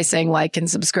by saying like and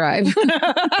subscribe.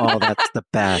 Oh, that's the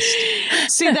best.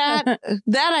 See, that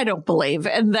I don't believe,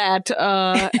 and that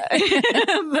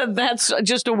that's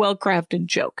just a well-crafted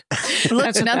joke.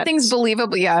 Look, nothing's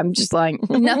believable. Yeah, I'm just lying.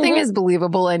 Nothing is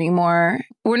believable anymore.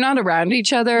 We're not around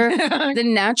each other. The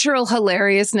natural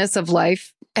hilariousness of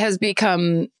life has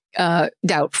become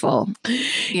doubtful.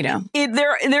 You know,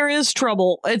 there is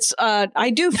trouble. It's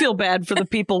I do feel bad for the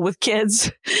people with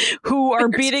kids who are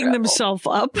beating themselves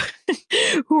up.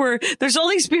 There's all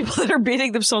these people that are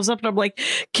beating themselves up, and I'm like,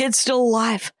 kids still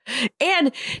alive.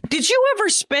 And did you ever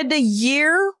spend a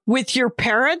year with your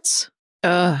parents?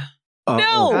 No.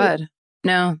 God.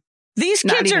 No. These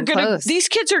kids are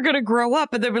gonna grow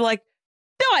up, and they'll be like,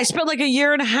 no, I spent like a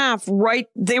year and a half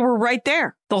they were right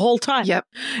there the whole time. Yep.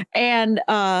 And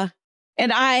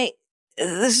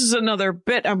this is another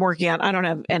bit I'm working on. I don't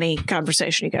have any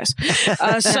conversation, you guys.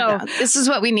 So this is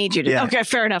what we need you to do. Okay,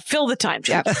 fair enough. Fill the time,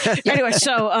 Jack. Anyway,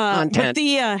 so but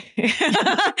the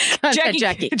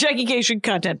Jackie Kashian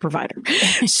content provider.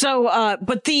 So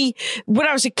when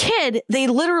I was a kid,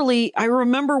 I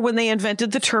remember when they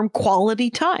invented the term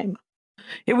quality time.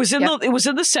 It was in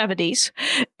the 70s,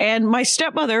 and my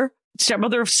stepmother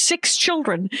of 6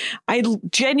 children, I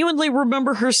genuinely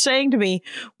remember her saying to me,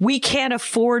 "We can't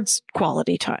afford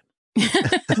quality time.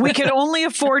 We can only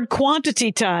afford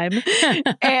quantity time,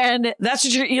 and that's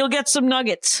what you'll get some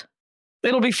nuggets.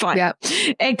 It'll be fine." Yeah.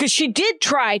 And because she did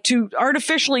try to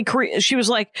artificially create, she was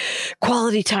like,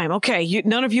 quality time. Okay,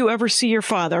 none of you ever see your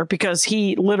father, because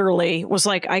he literally was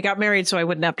like, I got married so I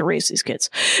wouldn't have to raise these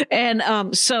kids. And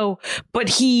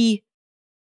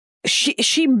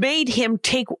she made him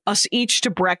take us each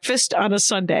to breakfast on a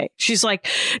Sunday. She's like,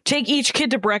 take each kid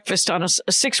to breakfast on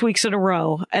 6 weeks in a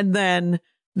row, and then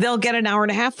they'll get an hour and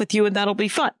a half with you, and that'll be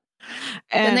fun.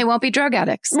 And they won't be drug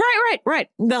addicts. Right.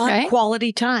 They'll have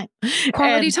quality time.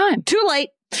 Time. Too late.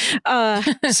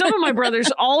 Some of my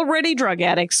brothers already drug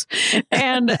addicts,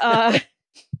 and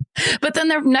but then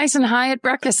they're nice and high at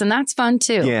breakfast, and that's fun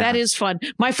too. Yeah. That is fun.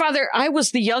 My father, I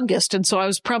was the youngest, and so I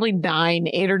was probably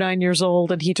 8 or 9 years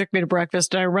old, and he took me to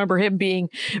breakfast, and I remember him being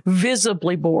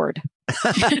visibly bored.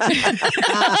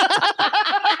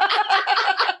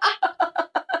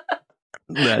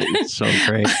 That is so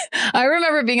great. I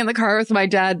remember being in the car with my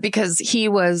dad because he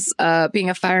was being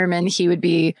a fireman. He would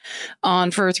be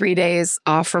on for 3 days,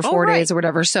 off for 4 days or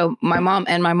whatever. So my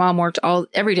mom worked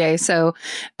every day. So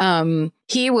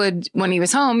he would, when he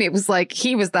was home, it was like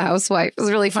he was the housewife. It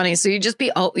was really funny. So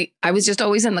I was just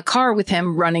always in the car with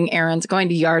him, running errands, going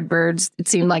to Yardbirds. It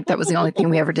seemed like that was the only thing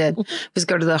we ever did, was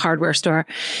go to the hardware store.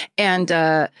 And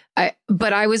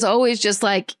but I was always just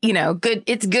like,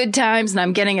 it's good times, and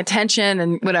I'm getting attention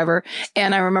and whatever.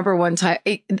 And I remember one time,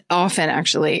 often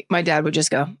actually, my dad would just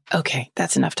go, "Okay,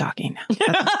 that's enough talking now."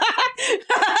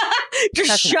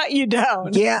 Just shut you down.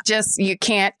 Yeah. Just, you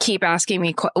can't keep asking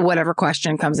me whatever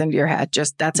question comes into your head.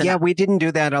 Just, that's enough. Yeah, we didn't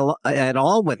do that at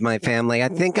all with my family. I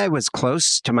think I was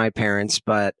close to my parents,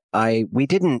 but we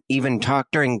didn't even talk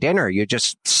during dinner. You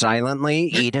just silently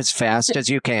eat as fast as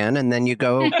you can, and then you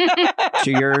go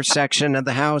to your section of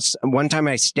the house. One time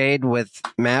I stayed with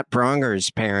Matt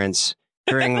Bronger's parents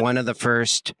during one of the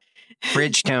first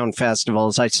Bridgetown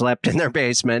festivals. I slept in their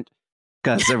basement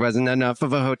because there wasn't enough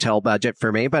of a hotel budget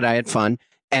for me, but I had fun.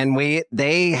 And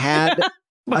they had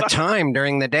a time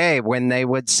during the day when they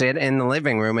would sit in the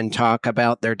living room and talk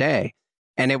about their day.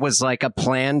 And it was like a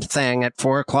planned thing. At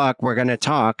 4:00, we're going to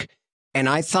talk. And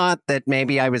I thought that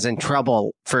maybe I was in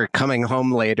trouble for coming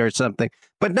home late or something.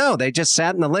 But no, they just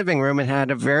sat in the living room and had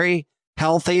a very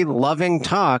healthy, loving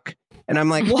talk. And I'm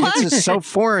like, this is so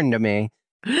foreign to me.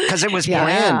 Because it was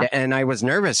planned and I was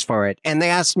nervous for it. And they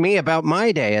asked me about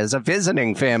my day as a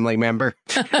visiting family member.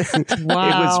 Wow. It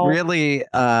was really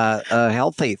a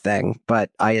healthy thing,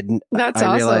 but That's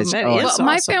I realized, awesome.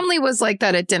 My family was like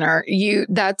that at dinner.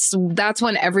 That's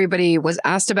when everybody was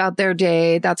asked about their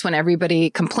day. That's when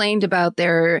everybody complained about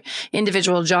their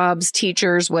individual jobs,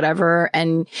 teachers, whatever.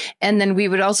 And then we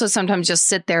would also sometimes just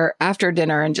sit there after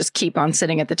dinner and just keep on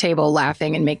sitting at the table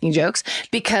laughing and making jokes,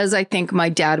 because I think my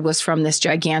dad was from this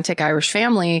gigantic Irish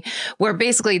family where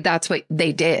basically that's what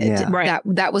they did. Yeah. Right.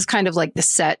 That was kind of like the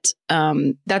set.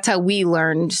 That's how we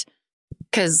learned,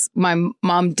 because my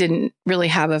mom didn't really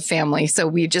have a family. So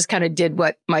we just kind of did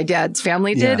what my dad's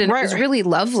family did. Yeah. And it was really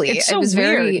lovely. It was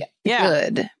very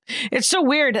weird. good. It's so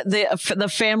weird,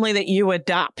 the family that you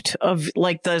adopt, of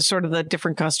like the sort of the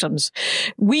different customs.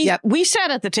 We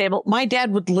sat at the table. My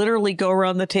dad would literally go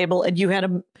around the table, and you had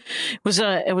I'm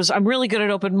really good at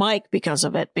open mic because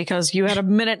of it, because you had a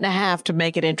minute and a half to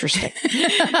make it interesting.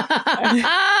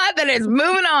 Then it's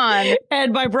moving on.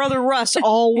 And my brother Russ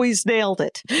always nailed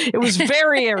it. It was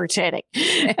very irritating.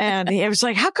 And he was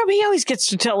like, how come he always gets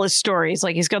to tell his story? He's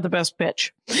like, he's got the best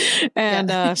pitch.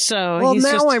 And so well, he's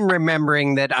now I'm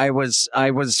remembering that I was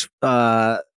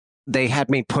they had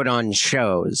me put on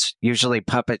shows, usually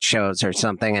puppet shows or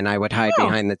something, and I would hide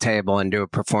behind the table and do a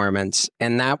performance,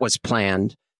 and that was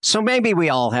planned. So maybe we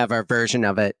all have our version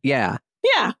of it. Yeah.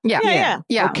 Yeah.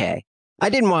 Okay. I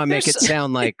didn't want to make it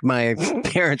sound like my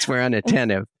parents were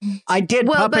unattentive. I did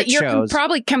puppet shows.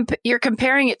 Probably you're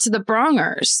comparing it to the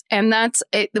Brongers, and that's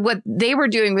what they were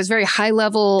doing was very high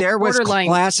level. There was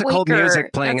classical Quaker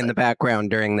music playing in the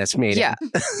background during this meeting. Yeah,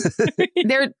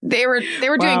 they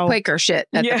were doing Quaker shit.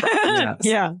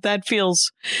 Yeah, that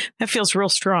feels real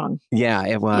strong. Yeah,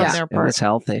 it was. It was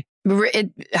healthy.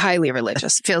 Highly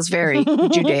religious. Feels very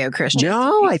Judeo-Christian.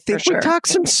 No, I think we talked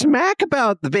some smack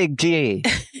about the big G.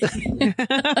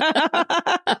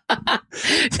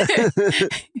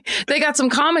 They got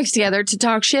some comics together to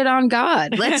talk shit on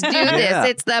God. Let's do this. Yeah.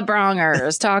 It's the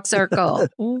Brongers Talk Circle.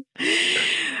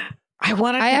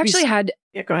 I actually had.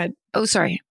 Yeah, go ahead. Oh,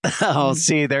 sorry. Oh,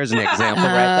 see, there's an example,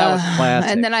 right? That was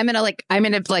classic. And then I'm gonna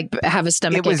have a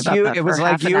stomach ache about that. It was for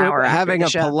like half an you hour having a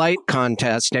after the show. polite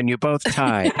contest, and you both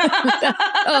tied.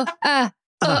 I'm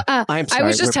sorry. I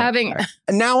was just having.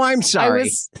 Now I'm sorry.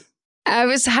 I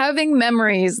was having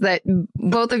memories that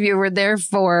both of you were there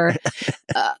for,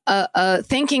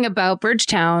 thinking about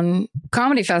Bridgetown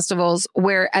comedy festivals,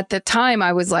 where at the time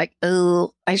I was like,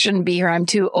 oh, I shouldn't be here. I'm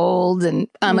too old and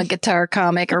I'm a guitar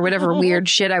comic or whatever weird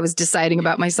shit I was deciding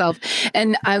about myself.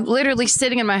 And I'm literally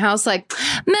sitting in my house like,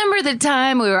 remember the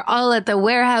time we were all at the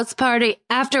warehouse party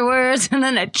afterwards and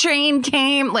then a train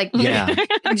came? Like,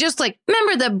 just like,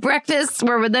 remember the breakfast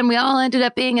where then we all ended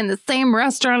up being in the same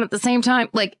restaurant at the same time?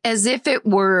 Like, as if it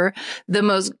were the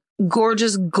most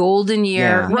gorgeous golden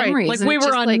year memories. Like we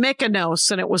were on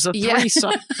Mykonos and it was a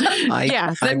threesome.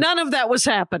 None of that was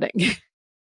happening.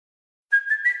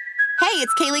 Hey,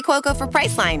 it's Kaylee Cuoco for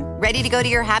Priceline. Ready to go to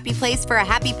your happy place for a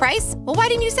happy price? Well, why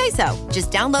didn't you say so? Just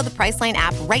download the Priceline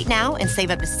app right now and save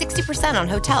up to 60% on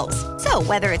hotels. So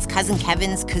whether it's Cousin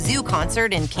Kevin's Kazoo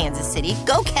Concert in Kansas City,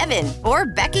 go Kevin, or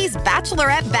Becky's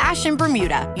Bachelorette Bash in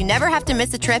Bermuda, you never have to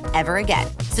miss a trip ever again.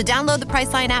 So download the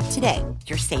Priceline app today.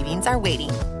 Your savings are waiting.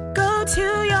 Go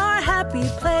to your happy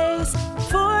place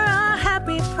for a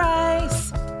happy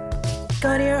price.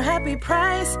 Go to your happy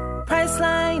price,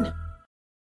 Priceline.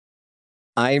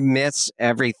 I miss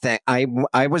everything.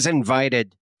 I was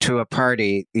invited to a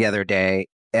party the other day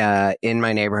in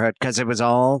my neighborhood because it was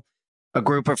all a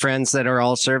group of friends that are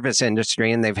all service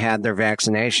industry and they've had their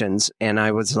vaccinations. And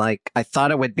I was like, I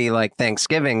thought it would be like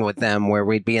Thanksgiving with them where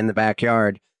we'd be in the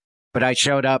backyard. But I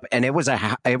showed up and it was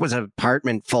an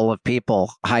apartment full of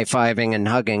people high-fiving and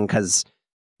hugging because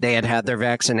they had their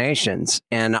vaccinations.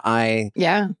 And I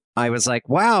I was like,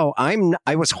 wow,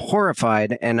 I was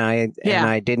horrified and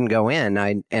I didn't go in.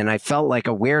 I felt like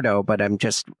a weirdo, but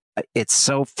it's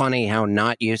so funny how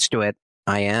not used to it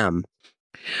I am.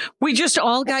 We just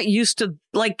all got used to,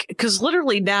 like, because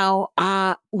literally now,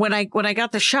 when I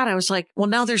got the shot, I was like, well,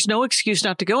 now there's no excuse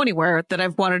not to go anywhere that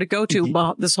I've wanted to go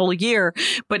to this whole year,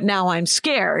 but now I'm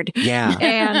scared. Yeah.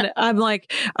 And I'm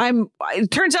like,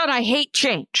 it turns out I hate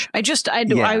change. I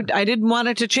didn't want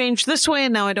it to change this way,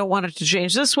 and now I don't want it to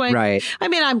change this way. Right. I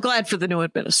mean, I'm glad for the new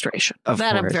administration. Of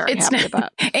course. I'm very happy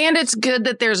about. And it's good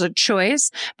that there's a choice,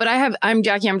 but I'm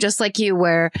Jackie, I'm just like you,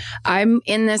 where I'm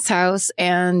in this house,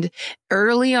 and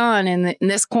early on in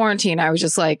this quarantine, I was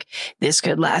just like, this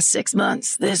could last 6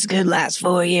 months. This could last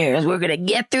 4 years. We're going to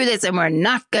get through this and we're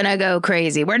not going to go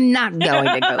crazy. We're not going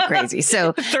to go crazy.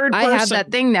 So I have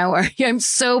that thing now where I'm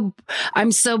so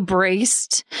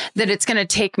braced that it's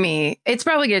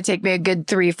probably going to take me a good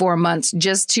 3-4 months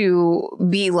just to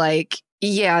be like,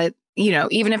 yeah,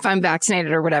 even if I'm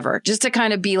vaccinated or whatever, just to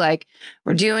kind of be like,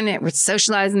 we're doing it. We're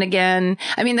socializing again.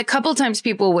 I mean, the couple times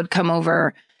people would come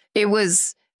over, it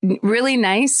was really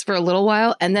nice for a little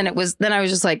while. And then I was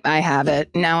just like, I have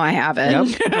it. Now I have it.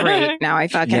 Yep. Great. Now I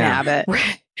fucking have it.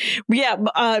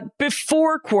 Yeah.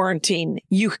 Before quarantine,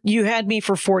 you had me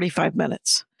for 45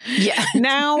 minutes. Yeah.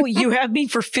 Now you have me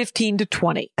for 15 to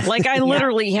 20. Like I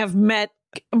literally have met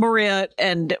Maria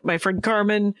and my friend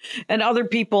Carmen and other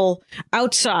people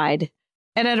outside.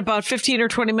 And at about 15 or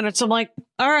 20 minutes, I'm like,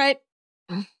 all right.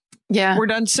 Yeah, we're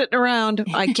done sitting around.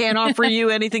 I can't offer you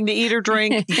anything to eat or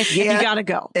drink. Yeah. You gotta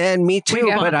go. And me too.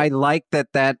 But I like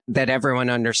that everyone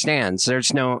understands.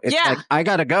 It's like, I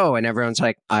gotta go. And everyone's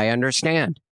like, I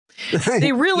understand.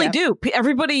 They really do.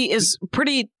 Everybody is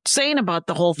pretty sane about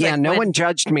the whole thing. Yeah, no one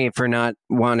judged me for not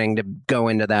wanting to go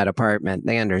into that apartment.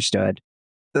 They understood.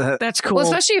 That's cool. Well,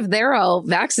 especially if they're all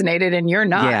vaccinated and you're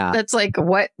not. Yeah. That's like,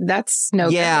 what? That's no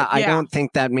good. I don't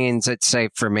think that means it's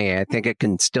safe for me. I think you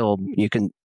can still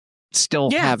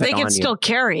have it on you. They can still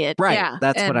carry it. Right. Yeah.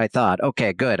 That's what I thought.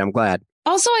 Okay, good. I'm glad.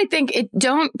 Also, I think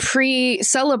don't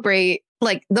pre-celebrate.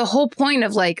 Like the whole point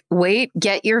of like, wait,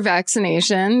 get your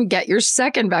vaccination, get your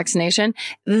second vaccination,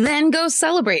 then go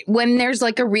celebrate when there's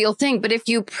like a real thing. But if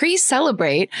you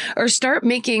pre-celebrate or start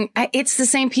making, it's the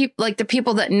same people, like the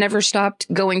people that never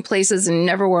stopped going places and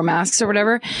never wore masks or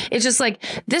whatever. It's just like,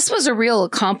 this was a real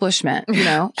accomplishment,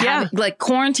 like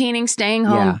quarantining, staying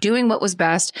home, doing what was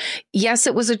best. Yes,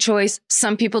 it was a choice.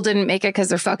 Some people didn't make it because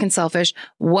they're fucking selfish,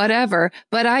 whatever,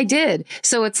 but I did.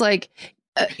 So it's like,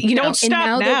 and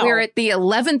now that we're at the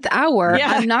 11th hour,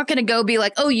 I'm not going to go be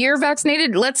like, oh, you're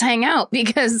vaccinated. Let's hang out,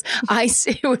 because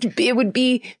it would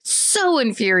be so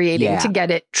infuriating to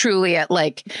get it truly at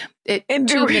like 2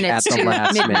 minutes to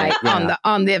midnight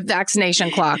on the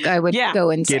vaccination clock. I would go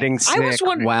insane. Getting sick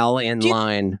while in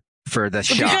line for the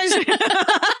shot.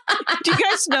 Do you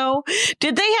guys know?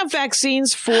 Did they have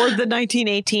vaccines for the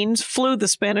 1918 flu, the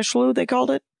Spanish flu, they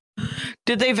called it?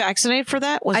 Did they vaccinate for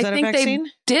that? Was that a vaccine? They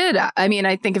did. I mean,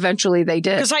 I think eventually they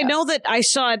did. Because I know that I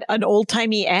saw an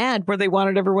old-timey ad where they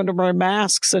wanted everyone to wear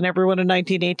masks, and everyone in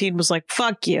 1918 was like,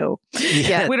 fuck you.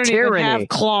 Yeah, we don't even have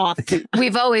cloth.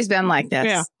 We've always been like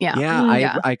this. Yeah.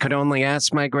 I could only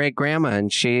ask my great-grandma,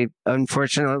 and she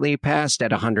unfortunately passed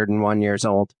at 101 years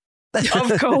old. Of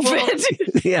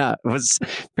COVID? Yeah, it was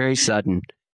very sudden.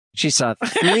 She saw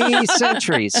 3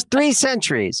 centuries. 3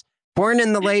 centuries. Born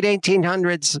in the late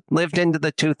 1800s, lived into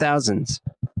the 2000s.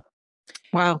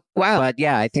 Wow. But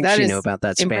yeah, I think she knew about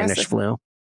that Spanish flu.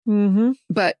 Mm-hmm.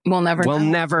 But we'll never know. We'll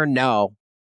never know.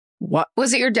 What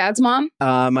was it? Your dad's mom?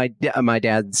 My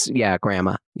dad's,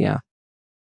 grandma. Yeah.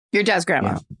 Your dad's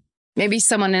grandma. Yeah. Maybe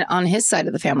someone on his side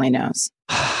of the family knows.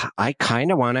 I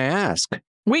kind of want to ask.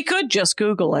 We could just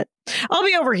Google it. I'll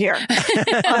be over here.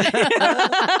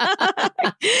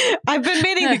 I've been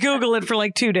meaning to Google it for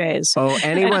like 2 days. Oh,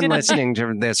 anyone listening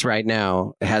to this right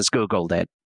now has Googled it.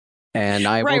 And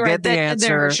I will get the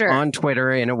answer on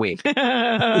Twitter in a week.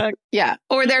 Yeah.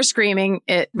 Or they're screaming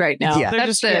it right now. Yeah.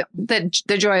 That's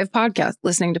the joy of podcast,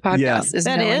 listening to podcasts, is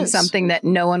knowing something that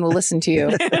no one will listen to you.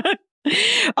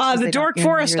 The Dork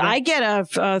Forest, I get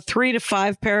a 3 to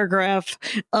 5 paragraph,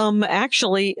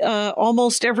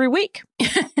 almost every week.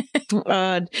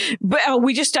 But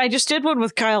I just did one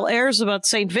with Kyle Ayers about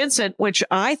St. Vincent, which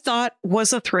I thought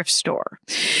was a thrift store.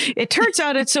 It turns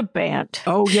out it's a band.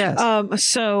 Oh, yes.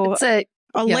 So it's a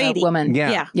lady, woman.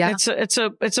 Yeah. It's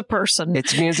a person.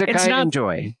 It's music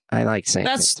enjoy. I like St.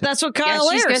 Vincent. That's what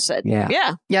Kyle Ayers said.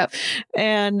 Yeah. Yep.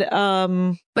 And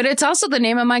but it's also the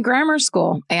name of my grammar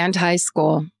school and high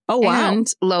school. Oh, wow. And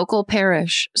local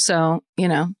parish. So,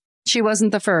 She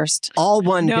wasn't the first. All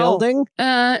one building?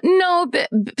 No,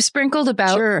 sprinkled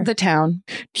about the town.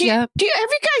 Have you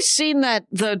guys seen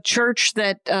the church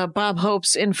that Bob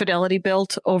Hope's Infidelity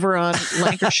built over on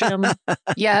Lancashire?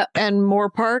 And Moore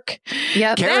Park?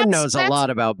 Yeah. Karen knows a lot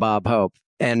about Bob Hope.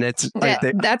 And it's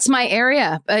that's my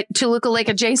area. Toluca Lake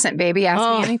adjacent, baby.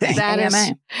 Ask me anything.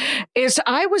 That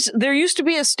there used to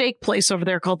be a steak place over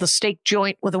there called the Steak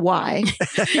Joint with a Y.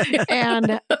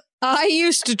 And I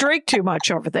used to drink too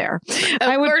much over there.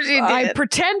 I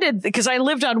pretended, because I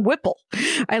lived on Whipple.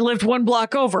 I lived one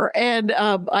block over, and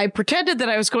I pretended that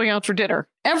I was going out for dinner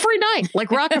every night, like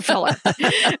Rockefeller.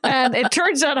 And it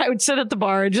turns out I would sit at the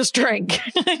bar and just drink.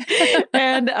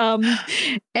 And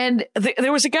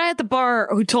there was a guy at the bar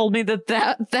who told me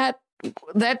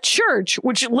that church,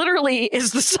 which literally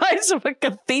is the size of a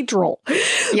cathedral,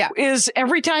 is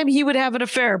every time he would have an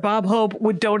affair, Bob Hope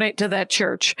would donate to that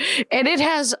church. And it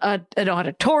has an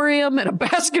auditorium and a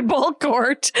basketball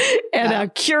court and a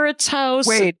curate's house.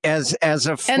 Wait,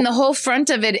 and the whole front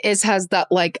of it has that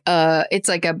it's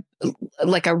like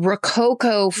a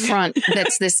Rococo front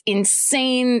that's this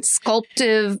insane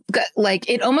sculptive, like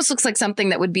it almost looks like something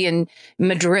that would be in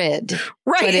Madrid.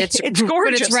 Right. But it's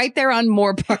gorgeous. But it's right there on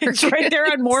Moore Park. It's right there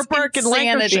on Moore Park in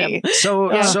Lancashire.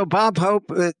 So Bob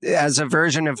Hope, as a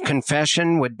version of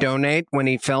confession, would donate when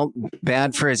he felt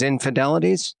bad for his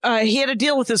infidelities? He had a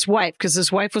deal with his wife because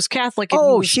his wife was Catholic.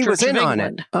 And she was in on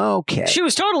it. Okay. She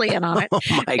was totally in on it. Oh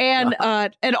my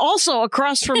God. And also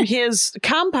across from his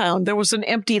compound, there was an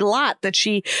empty lot that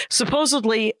she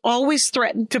supposedly always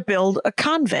threatened to build a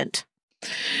convent.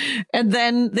 And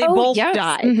then they both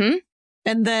died. Mm-hmm.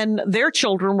 And then their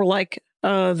children were like,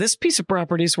 this piece of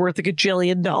property is worth $1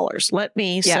 gajillion. Let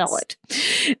me sell it.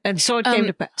 And so it came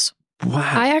to pass. Wow.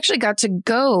 I actually got to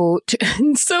go to,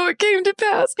 and so it came to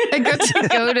pass. I got to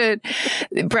go to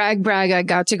brag. I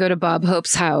got to go to Bob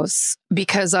Hope's house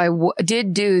because I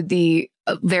did do the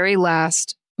very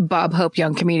last Bob Hope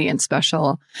Young Comedian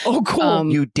special. Oh,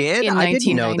 cool. You did? In I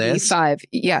didn't know this. 1995.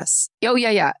 Yes. Oh,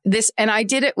 yeah. And I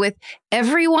did it with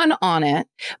everyone on it.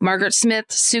 Margaret Smith,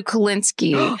 Sue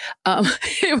Kalinsky.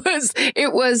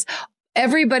 It was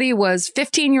everybody was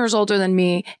 15 years older than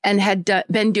me and had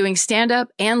been doing stand-up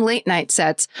and late night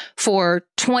sets for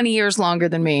 20 years longer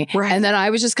than me. Right. And then I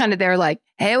was just kind of there like,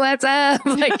 hey, what's up?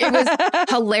 Like, it was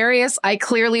hilarious. I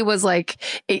clearly was like,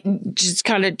 it just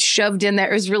kind of shoved in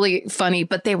there. It was really funny,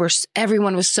 but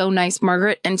everyone was so nice.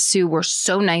 Margaret and Sue were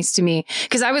so nice to me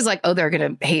because I was like, oh, they're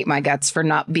going to hate my guts for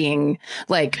not being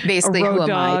like, basically, who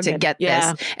am I to get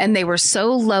this? And they were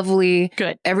so lovely.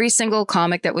 Good. Every single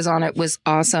comic that was on it was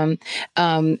awesome.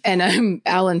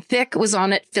 Alan Thicke was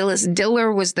on it. Phyllis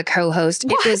Diller was the co-host.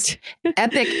 What? It was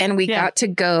epic. And we got to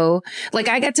go, like,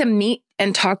 I got to meet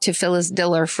and talk to Phyllis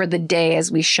Diller for the day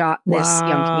as we shot this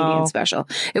Young Comedian special.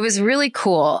 It was really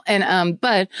cool. And,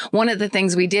 but one of the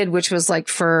things we did, which was like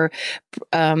for,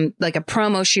 like a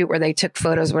promo shoot where they took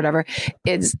photos or whatever,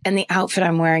 and the outfit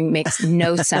I'm wearing makes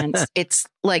no sense. It's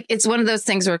like, it's one of those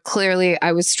things where clearly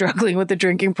I was struggling with a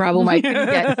drinking problem. I couldn't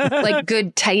get like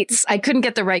good tights. I couldn't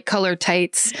get the right color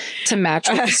tights to match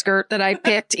with the skirt that I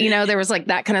picked. You know, there was like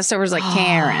that kind of stuff. It was like,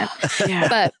 Karen,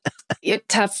 but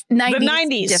tough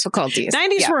 90s difficulties.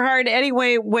 90s were hard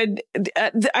anyway. When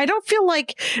I don't feel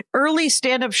like early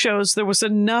stand-up shows, there was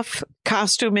enough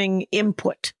costuming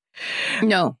input.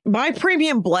 No. My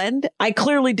premium blend, I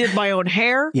clearly did my own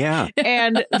hair. Yeah.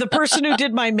 And the person who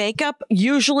did my makeup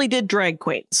usually did drag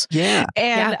queens. Yeah.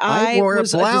 And I wore a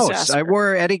blouse. I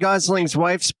wore Eddie Gosling's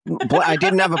wife's I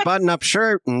didn't have a button-up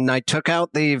shirt, and I took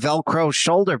out the Velcro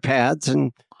shoulder pads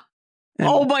and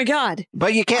oh my God.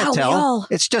 But you can't tell.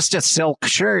 It's just a silk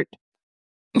shirt.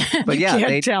 But you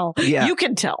can't tell. Yeah. You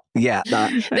can tell. Yeah.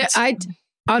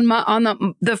 On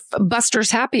the Buster's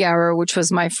Happy Hour, which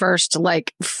was my first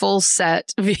like full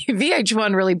set,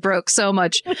 VH1 really broke so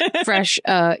much fresh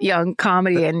young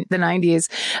comedy in the 90s.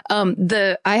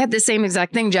 I had the same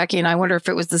exact thing, Jackie, and I wonder if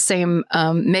it was the same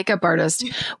makeup artist.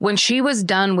 When she was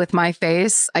done with my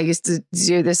face, I used to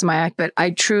do this in my act, but I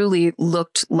truly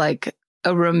looked like a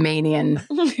Romanian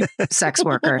sex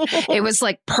worker. It was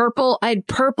like purple. I had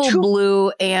purple,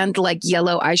 blue, and like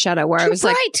yellow eyeshadow where I was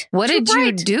like, what did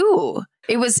you do?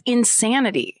 It was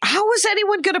insanity. How is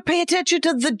anyone going to pay attention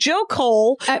to the joke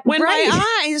hole when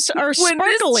my eyes are sparkly?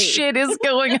 When this shit is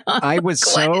going on. I was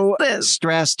so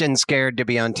stressed and scared to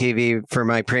be on TV for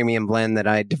my premium blend that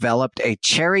I developed a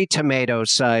cherry tomato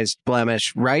sized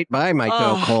blemish right by my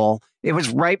joke hole. It was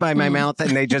right by my mouth,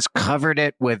 and they just covered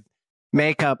it with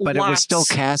makeup, but it was still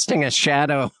casting a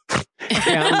shadow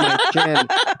down my chin.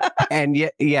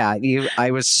 And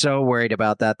I was so worried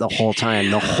about that the whole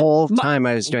time. The whole time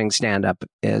I was doing stand-up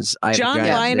John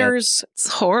Viner's. It's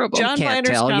horrible. John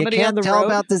Viner's Comedy you on the can't tell Road.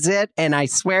 about the zit, and I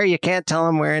swear you can't tell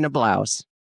I'm wearing a blouse.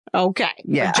 Okay.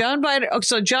 Yeah. John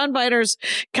Viner's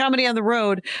Comedy on the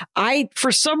Road. I,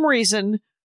 for some reason,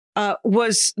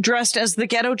 was dressed as the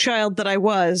ghetto child that I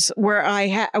was, where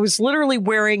I was literally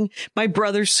wearing my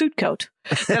brother's suit coat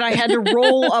that I had to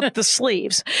roll up the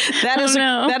sleeves. That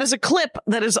is a clip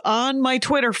that is on my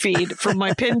Twitter feed from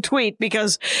my pinned tweet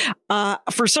because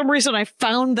for some reason I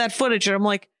found that footage and I'm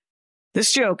like,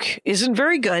 this joke isn't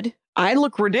very good. I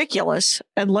look ridiculous,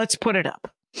 and let's put it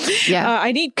up. Yeah.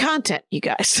 I need content, you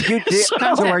guys. So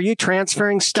are you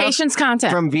transferring stuff Kashian's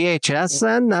content from VHS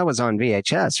then? That was on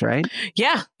VHS, right?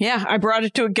 Yeah. I brought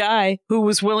it to a guy who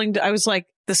was willing to, I was like,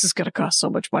 this is going to cost so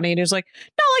much money. And he was like,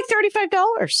 no, like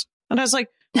 $35. And I was like,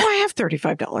 well, I have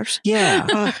 $35.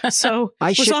 Yeah. So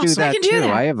I should do that too. That.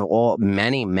 I have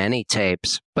many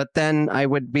tapes, but then I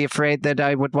would be afraid that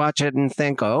I would watch it and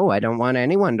think, oh, I don't want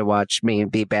anyone to watch me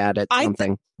be bad at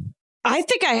something. I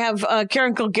think I have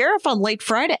Karen Kilgariff on Late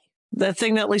Friday, the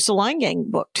thing that Lisa Line Gang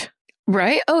booked.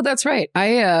 Right? Oh, that's right.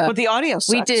 But the audio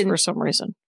sucks for some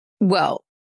reason. Well,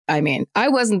 I mean, I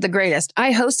wasn't the greatest.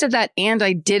 I hosted that and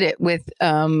I did it with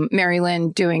Mary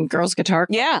Lynn doing Girls Guitar.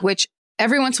 Yeah. Which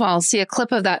every once in a while I'll see a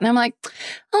clip of that and I'm like,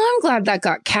 oh, I'm glad that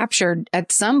got captured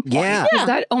at some point. Yeah.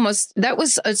 That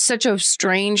was such a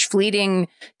strange, fleeting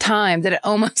time that it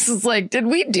almost was like, did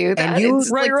we do that? And it's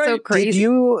so crazy.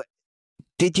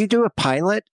 Did you do a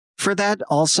pilot for that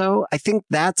also? I think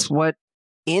that's what,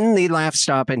 in the Laugh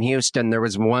Stop in Houston, there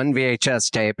was one VHS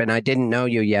tape, and I didn't know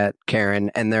you yet, Karen,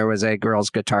 and there was a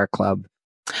Girls Guitar Club.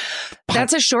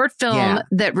 That's a short film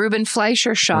that Ruben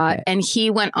Fleischer shot, and he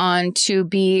went on to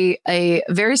be a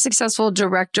very successful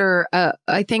director.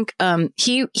 I think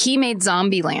he made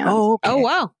Zombieland. Oh, okay. Oh,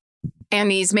 wow. And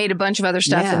he's made a bunch of other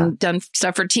stuff and done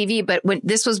stuff for TV. But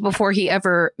this was before he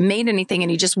ever made anything,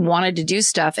 and he just wanted to do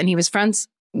stuff. And he was friends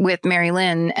with Mary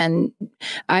Lynn, and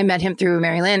I met him through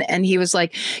Mary Lynn, and he was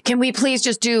like, can we please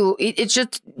just do it's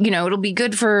just, it'll be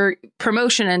good for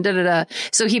promotion and da-da-da.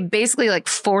 So he basically like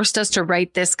forced us to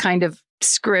write this kind of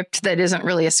script that isn't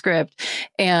really a script.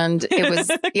 And it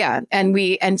was,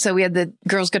 and so we had the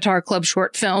Girls Guitar Club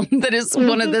short film that is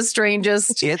one of the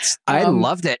strangest. I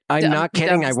loved it. I'm not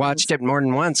kidding. I watched it more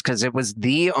than once because it was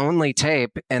the only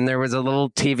tape, and there was a little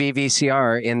TV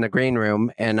VCR in the green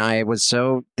room, and I was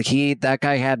that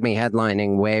guy had me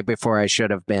headlining way before I should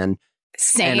have been.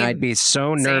 Same. And I'd be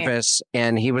so nervous.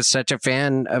 And he was such a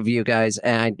fan of you guys.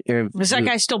 And was that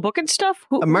guy still booking stuff?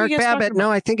 Mark Babbitt?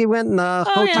 No, I think he went in the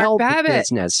hotel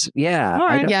business. Yeah. All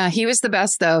right. Yeah, he was the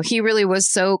best, though. He really was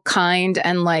so kind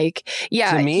and like,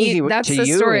 to me, that's to the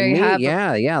you story and I have. Me,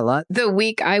 yeah, a lot. The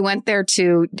week I went there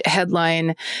to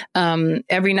headline,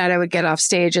 every night I would get off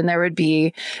stage and there would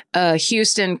be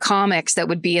Houston comics that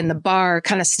would be in the bar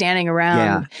kind of standing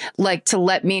around like to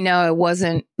let me know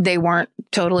they weren't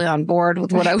totally on board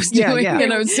with what I was doing. Yeah.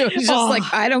 So it was just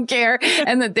like, I don't care.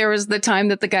 And that there was the time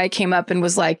that the guy came up and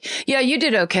was like, yeah, you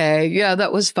did okay. Yeah,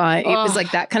 that was fine. It was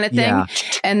like that kind of thing. Yeah.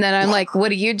 And then I'm like, what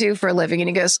do you do for a living? And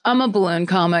he goes, I'm a balloon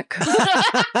comic.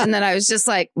 And then I was just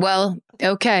like, well,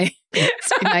 okay.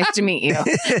 It's nice to meet you.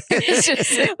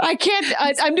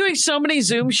 I'm doing so many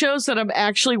Zoom shows that I'm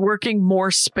actually working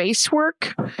more space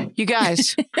work. You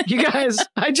guys,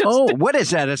 what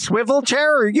is that? A swivel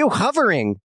chair or are you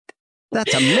hovering?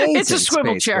 That's amazing. It's a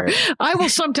swivel chair. I will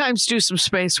sometimes do some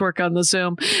space work on the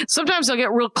Zoom. Sometimes I'll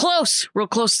get real close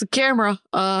to the camera.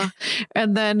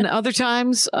 And then other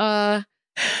times I'll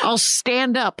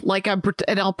stand up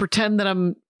and I'll pretend that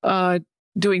I'm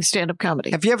doing stand-up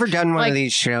comedy. Have you ever done one of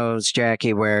these shows,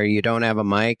 Jackie, where you don't have a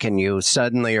mic and you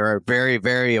suddenly are very,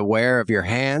 very aware of your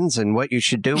hands and what you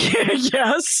should do?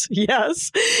 Yes.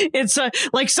 It's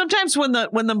like sometimes when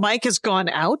the mic has gone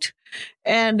out,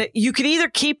 and you can either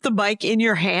keep the mic in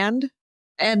your hand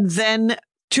and then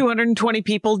 220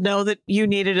 people know that you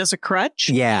need it as a crutch.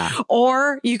 Yeah.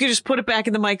 Or you could just put it back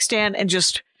in the mic stand and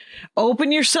just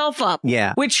open yourself up.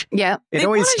 Yeah. It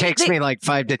always takes me like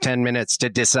 5 to 10 minutes to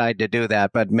decide to do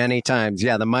that. But many times,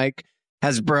 the mic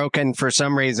has broken for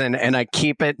some reason and I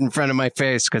keep it in front of my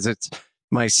face because it's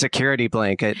my security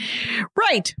blanket.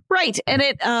 Right. And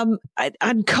it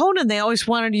on Conan, they always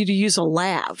wanted you to use a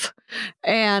lav.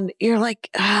 And you're like,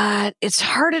 it's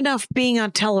hard enough being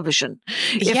on television.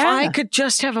 If I could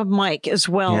just have a mic as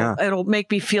well, it'll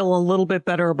make me feel a little bit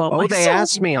better about myself. They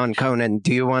asked me on Conan,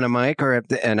 do you want a mic?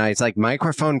 And I was like,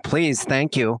 microphone, please.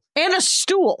 Thank you. and a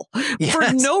stool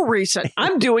for no reason.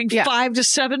 I'm doing 5 to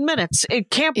 7 minutes. It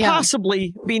can't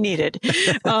possibly be needed.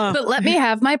 But let me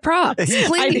have my props,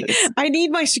 please. I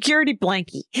need my security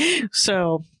blankie.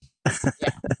 So,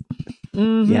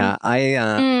 yeah,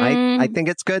 I think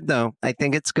it's good though. I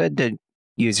think it's good to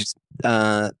use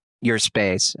your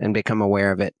space and become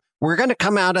aware of it. We're going to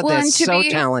come out of this so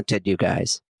talented, you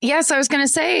guys. Yes, I was going to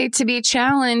say, to be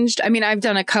challenged. I mean, I've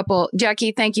done a couple.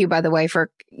 Jackie, thank you, by the way,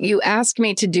 for you asked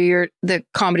me to do the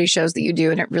comedy shows that you do,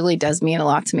 and it really does mean a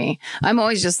lot to me. I'm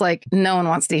always just like, no one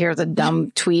wants to hear the dumb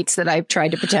tweets that I've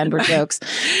tried to pretend were jokes,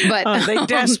 but they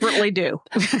desperately do.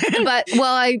 But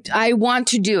I want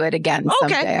to do it again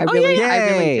someday. I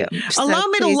really do. So Allow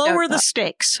me to lower the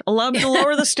stakes. Allow me to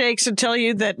lower the stakes and tell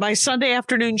you that my Sunday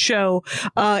afternoon show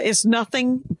is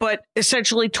nothing but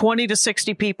essentially 20 to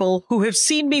 60 people who have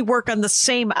seen me work on the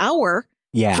same hour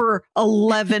for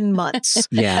 11 months.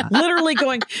 Literally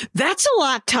going, that's a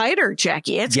lot tighter,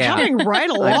 Jackie. It's coming right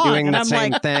along. I'm doing the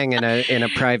same thing in a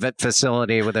private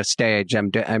facility with a stage.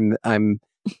 I'm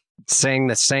saying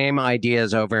the same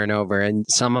ideas over and over, and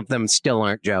some of them still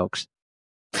aren't jokes.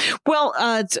 Well,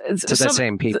 to the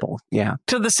same people.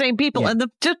 To the same people. And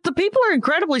the people are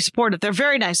incredibly supportive. They're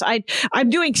very nice. I'm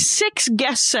doing 6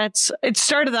 guest sets. It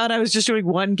started out, I was just doing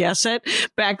 1 guest set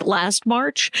back last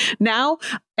March. Now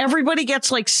everybody gets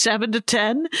like 7 to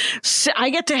 10. I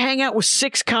get to hang out with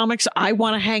 6 comics I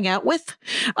want to hang out with.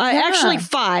 Actually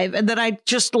 5. And then I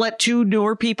just let 2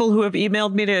 newer people who have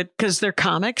emailed me because they're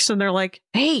comics and they're like,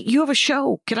 hey, you have a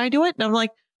show. Can I do it? And I'm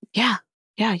like, yeah,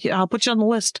 I'll put you on the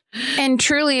list. And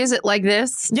truly, is it like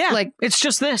this? Yeah, like it's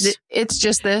just this. It's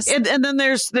just this. And then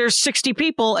there's 60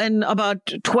 people, and about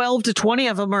 12 to 20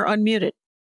 of them are unmuted,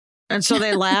 and so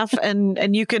they laugh,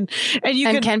 and you can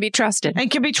be trusted,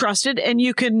 and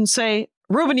you can say,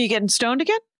 Ruben, you getting stoned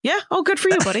again? Yeah. Oh, good for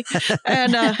you, buddy.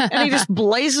 And he just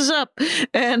blazes up,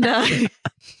 and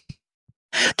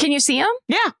can you see him?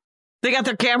 Yeah. They got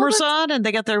their cameras on and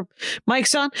they got their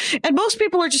mics on. And most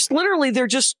people are just literally, they're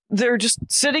just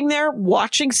sitting there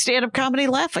watching stand-up comedy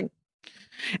laughing.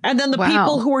 And then the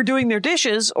people who are doing their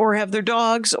dishes or have their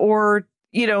dogs or,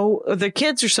 the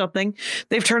kids or something,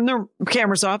 they've turned their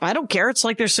cameras off. I don't care. It's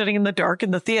like they're sitting in the dark in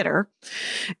the theater.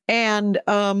 And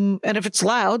if it's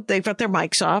loud, they've got their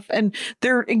mics off and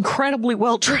they're incredibly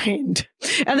well trained.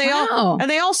 And they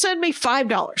all send me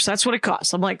 $5. That's what it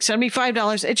costs. I'm like, send me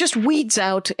 $5. It just weeds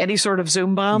out any sort of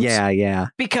Zoom bombs. Yeah.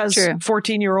 Because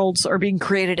 14-year-olds are being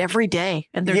created every day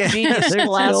and they're genius. They're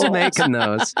still making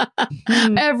those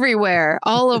everywhere,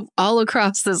 all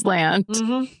across this land.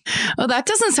 Oh, that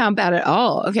doesn't sound bad at all.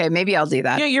 Okay, maybe I'll do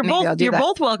that. Yeah, you're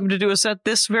both welcome to do a set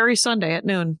this very Sunday at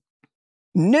noon.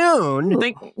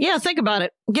 Think about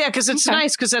it. Yeah, because it's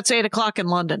nice because that's 8 o'clock in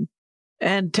London.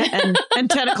 And 10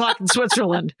 o'clock in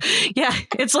Switzerland. Yeah,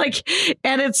 it's like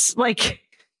 9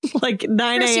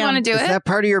 a.m. Chris, you want to do it? Is that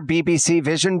part of your BBC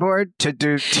vision board to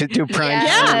do prime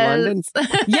time in London?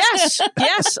 Yes.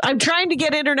 I'm trying to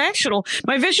get international.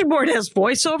 My vision board has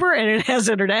voiceover and it has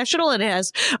international and it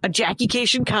has a Jackie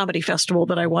Kashian comedy festival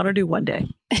that I want to do one day.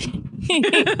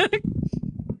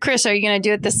 Chris, are you going to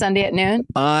do it this Sunday at noon?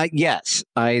 Yes.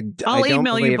 I don't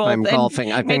email believe you both. I'm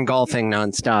golfing. I've been golfing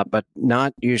nonstop, but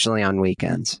not usually on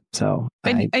weekends. So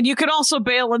and you can also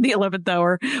bail in the 11th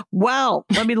hour. Wow.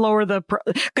 Let me lower the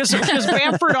because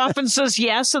Bamford often says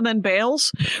yes and then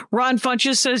bails. Ron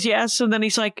Funches says yes and then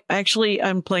he's like, actually,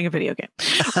 I'm playing a video game.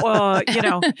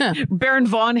 Baron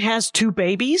Vaughn has 2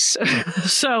 babies.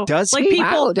 So does he?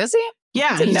 People, does he?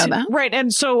 Yeah, didn't know that. Right.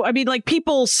 And so, I mean, like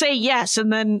people say yes,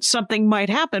 and then something might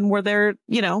happen where they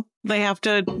have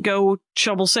to go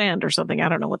shovel sand or something. I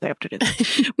don't know what they have to do.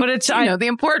 But it's, the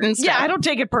importance. Yeah, I don't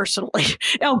take it personally.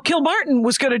 Kilmartin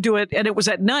was going to do it and it was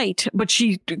at night, but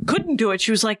she couldn't do it.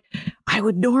 She was like, I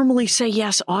would normally say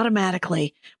yes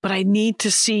automatically, but I need to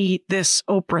see this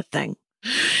Oprah thing.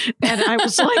 And I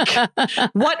was like,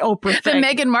 what Oprah thing? The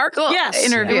Meghan Markle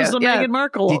interview. It was the Meghan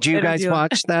Markle Did you interview. guys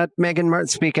watch that, Meghan Markle?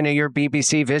 Speaking of your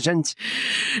BBC visions?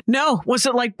 No. Was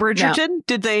it like Bridgerton? No.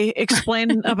 Did they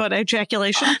explain about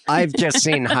ejaculation? I've just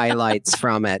seen highlights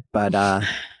from it, but how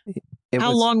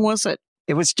long was it?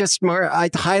 It was just more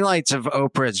highlights of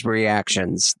Oprah's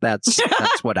reactions. That's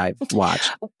what I've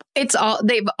watched.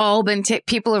 They've all been,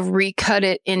 people have recut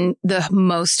it in the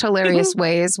most hilarious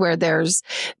ways where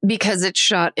because it's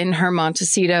shot in her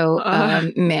Montecito,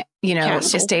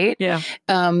 estate. Yeah.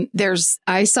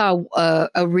 I saw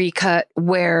a recut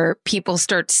where people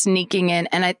start sneaking in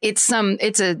and it's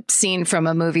a scene from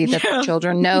a movie that the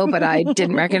children know, but I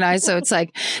didn't recognize. So it's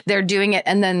like they're doing it.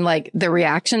 And then like the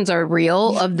reactions are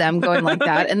real of them going like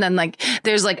that. And then like,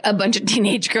 there's like a bunch of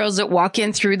teenage girls that walk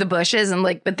in through the bushes and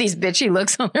like, but these bitchy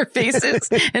looks on their their faces.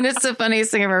 And it's the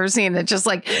funniest thing I've ever seen. It's just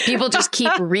like people just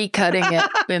keep recutting it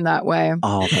in that way.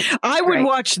 Oh, I would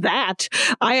watch that.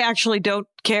 I actually don't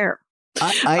care.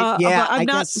 I I'm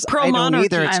not pro-monarchy.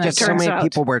 Either. It's just so many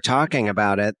people were talking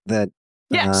about it that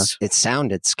it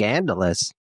sounded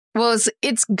scandalous. Well,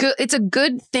 it's good. It's a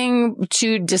good thing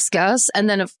to discuss, and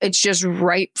then it's just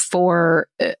ripe for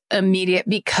immediate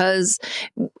because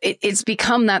it's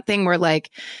become that thing where like,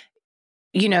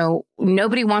 you know,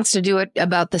 nobody wants to do it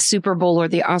about the Super Bowl or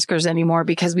the Oscars anymore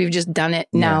because we've just done it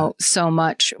now so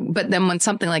much. But then when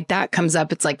something like that comes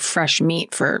up, it's like fresh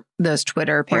meat for those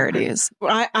Twitter parodies.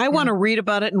 I want to read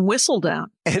about it and whistle down.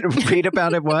 And read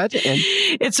about it what?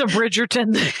 It's a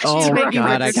Bridgerton. Oh,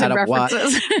 God, I gotta watch.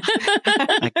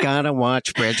 I gotta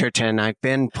watch Bridgerton. I've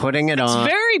been putting it on.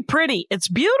 It's very pretty. It's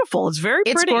beautiful. It's very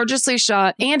pretty. It's gorgeously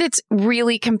shot, and it's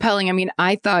really compelling. I mean,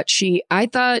 I thought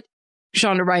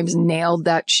Shonda Rhimes nailed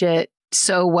that shit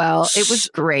so well. It was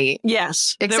great.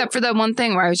 Yes. Except for that one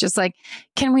thing where I was just like,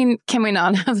 can we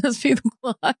not have this be the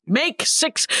plot? Make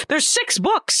 6. There's 6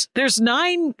 books. There's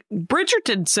 9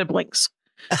 Bridgerton siblings.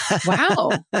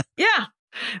 Wow. Yeah.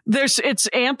 It's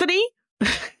Anthony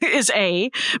is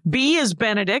A, B is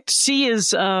Benedict, C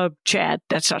is Chad.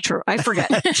 That's not true. I forget.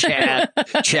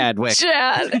 Chadwick.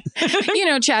 Chad. You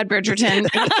know, Chad Bridgerton.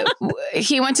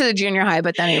 He went to the junior high,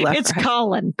 but then he left. It's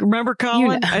Colin. Remember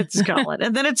Colin? You know. It's Colin.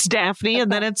 And then it's Daphne,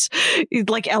 and then it's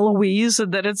like Eloise,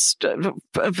 and then it's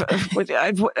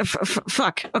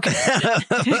fuck. Okay.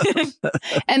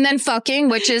 And then fucking,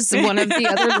 which is one of the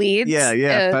other leads.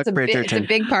 Yeah. Fuck Bridgerton. It's a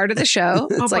big part of the show.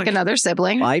 It's like another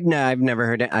sibling. I've never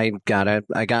heard it.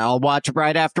 I'll watch it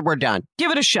right after we're done. Give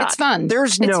it a shot. It's fun.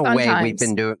 There's no way times. we've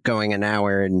been going an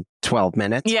hour and 12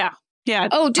 minutes. Yeah.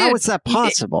 Oh, dude. How is that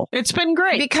possible? It's been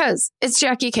great. Because it's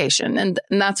Jackie Kashian, and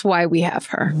that's why we have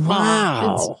her.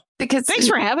 Wow. Because thanks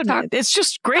for having me. It's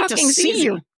just great to see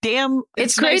you. Damn.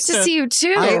 It's great nice to see you,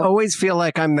 too. I always feel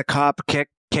like I'm the cop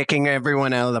kicking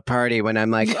everyone out of the party when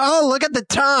I'm like, oh, look at the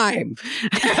time.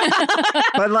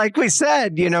 But like we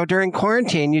said, you know, during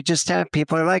quarantine, you just have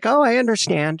people are like, oh, I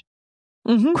understand.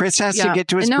 Mm-hmm. Chris has to get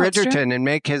to his Bridgerton and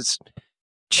make his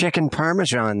chicken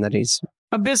parmesan that he's...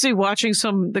 I'm busy watching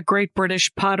the Great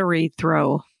British Pottery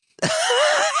Throw.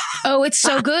 Oh, it's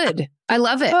so good. I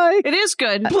love it. It is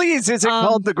good. Please, is it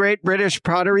called the Great British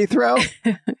Pottery Throw?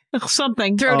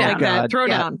 Something. Throw down. Like that. Throw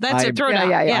down. That's it. Throw down.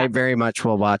 Yeah. I very much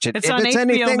will watch it. It's if on it's HBO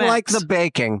anything Max. like the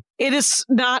baking. It is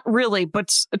not really,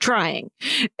 but trying.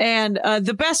 And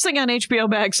the best thing on HBO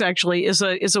Max actually is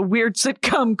a weird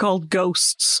sitcom called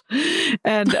Ghosts.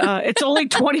 And it's only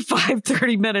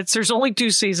 30 minutes. There's only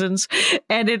 2 seasons.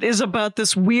 And it is about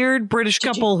this weird British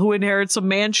couple who inherits a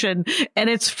mansion, and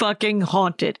it's fucking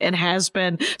haunted and has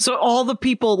been. So all the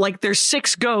people, like there's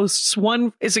 6 ghosts.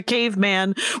 One is a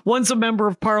caveman. One's a member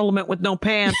of parliament with no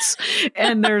pants.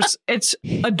 And it's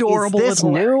adorable. Is this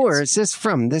new or is this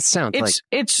from? This sounds like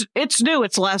it's new.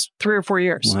 It's the last 3 or 4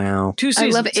 years. Wow. 2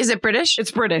 seasons. I love it. Is it British?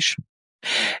 It's British.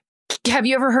 Have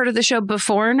you ever heard of the show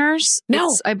Beforeigners? No.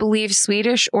 It's, I believe,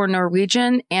 Swedish or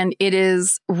Norwegian, and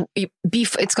it's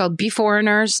called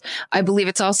Beforeigners. I believe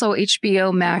it's also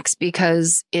HBO Max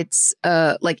because it's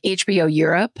like HBO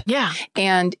Europe. Yeah.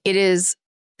 And it is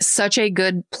such a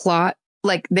good plot.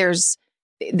 Like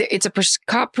it's a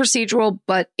cop procedural,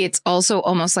 but it's also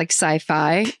almost like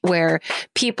sci-fi where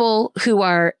people who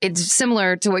are, it's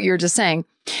similar to what you're just saying.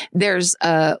 There's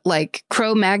like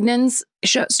Cro-Magnons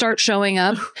start showing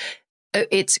up.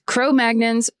 It's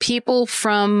Cro-Magnons, people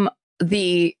from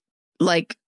the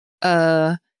like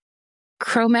Cro-Magnons,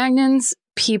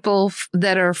 people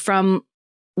that are from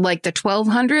like the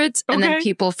 1200s, and then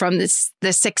people from the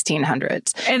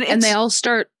 1600s, and they all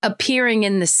start appearing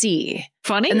in the sea.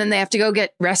 Funny. And then they have to go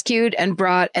get rescued and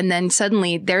brought, and then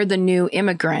suddenly they're the new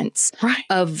immigrants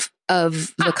of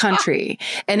the country.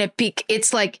 And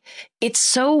it's like, it's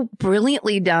so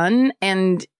brilliantly done,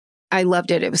 and I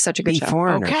loved it. It was such a good show.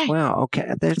 Okay. Wow.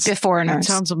 Okay. Beforeigners. That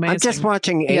sounds amazing. I'm just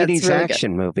watching 80s really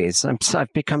action movies.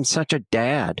 I've become such a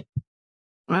dad.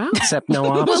 Wow. Except no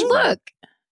offspring. Well, look.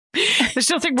 There's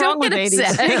nothing wrong with 80s.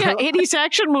 Yeah, 80s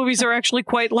action movies are actually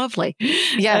quite lovely.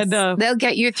 Yes, and, they'll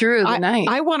get you through the night.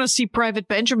 I want to see Private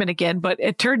Benjamin again, but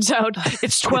it turns out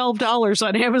it's $12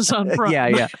 on Amazon Prime.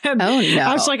 Yeah. Oh, no.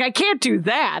 I was like, I can't do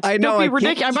that. I know. Don't be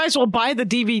ridiculous. I might as well buy the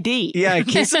DVD. Yeah, I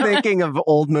keep thinking of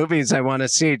old movies I want to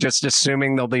see, just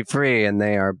assuming they'll be free, and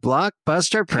they are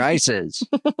blockbuster prices.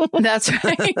 That's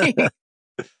right.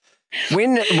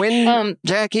 When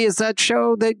Jackie, is that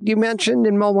show that you mentioned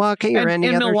in Milwaukee or any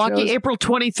other Milwaukee, shows? April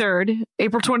 23rd.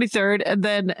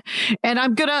 And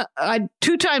I'm gonna,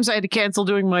 2 times I had to cancel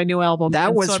doing my new album.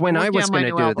 That was when I was going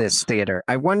to do this theater.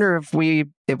 I wonder if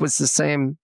it was the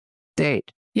same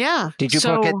date? Yeah. Did you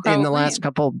book it in the last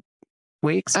couple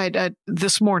weeks? I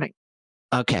this morning.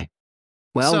 Okay.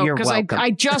 Well, you're welcome.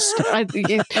 I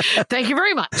thank you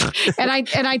very much. And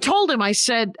I told him, I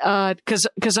said,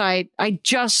 because I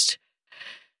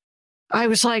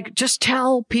was like, just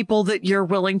tell people that you're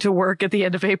willing to work at the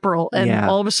end of April. And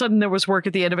all of a sudden there was work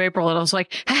at the end of April. And I was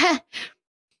like,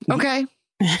 okay.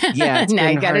 Yeah. Now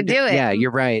you got to do it. Yeah,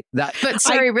 you're right. But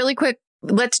sorry, really quick.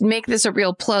 Let's make this a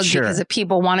real plug because if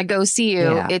people want to go see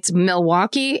you, it's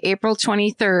Milwaukee, April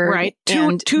 23rd. Right.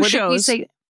 Two shows.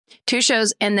 2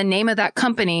 shows, and the name of that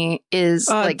company is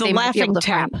the Laughing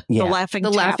Tap. The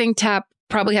Laughing Tap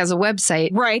probably has a website.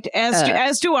 Right,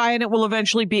 as do I, and it will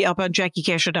eventually be up on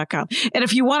JackieKashian.com. And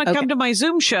if you want to come to my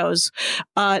Zoom shows,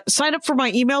 sign up for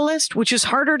my email list, which is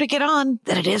harder to get on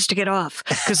than it is to get off,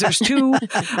 because there's 2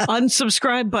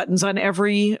 unsubscribe buttons on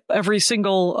every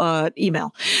single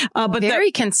email. But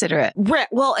very considerate. Right.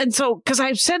 Well, and so because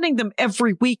I'm sending them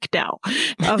every week now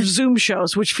of Zoom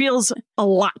shows, which feels a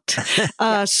lot.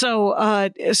 But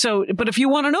if you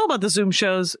want to know about the Zoom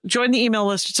shows, join the email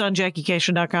list. It's on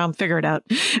JackieKashian.com. Figure it out.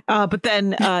 But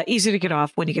then easy to get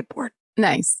off when you get bored.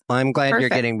 Nice. Well, I'm glad you're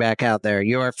getting back out there.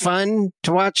 You are fun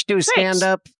to watch do stand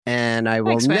up, and I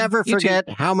will never forget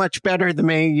how much better than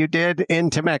me you did in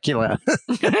Temecula.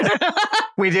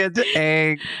 We did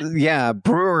a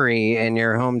brewery in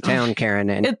your hometown, Karen.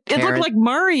 And it looked like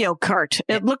Mario Kart.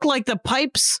 It looked like the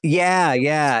pipes.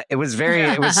 Yeah. It was very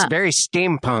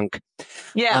steampunk.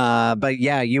 Yeah. But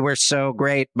yeah, you were so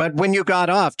great. But when you got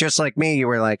off, just like me, you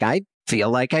were like, I feel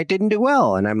like I didn't do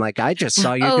well. And I'm like, I just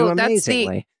saw you do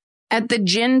amazingly. At the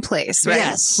gin place, right?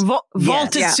 Yes.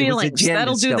 Vaulted ceilings.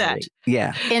 That'll do that.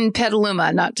 Yeah. In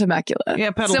Petaluma, not Temecula.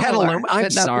 Yeah, Petaluma. I'm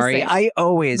sorry. That's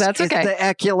okay. It's the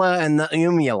ecula and the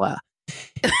umula.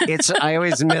 I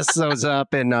always mess those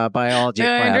up in biology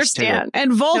class. I understand. Too.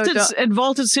 And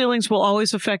vaulted ceilings will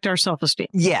always affect our self-esteem.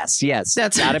 Yes.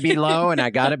 That's got to be low, and I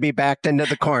got to be backed into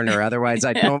the corner. Otherwise,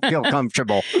 I don't feel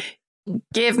comfortable.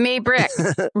 Give me brick.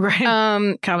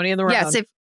 Right. Comedy in the round. Yes.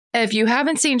 If you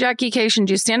haven't seen Jackie Kashian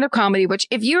do stand-up comedy, which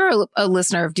if you're a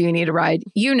listener of Do You Need a Ride,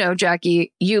 you know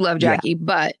Jackie, you love Jackie. Yeah.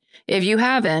 But if you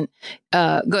haven't,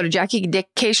 go to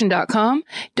JackieKashian.com.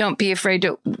 Don't be afraid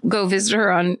to go visit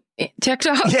her on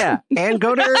TikTok. Yeah, and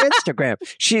go to her Instagram.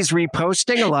 She's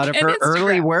reposting a lot of her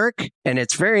early work, and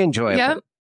it's very enjoyable. Yep.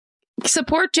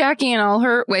 Support Jackie in all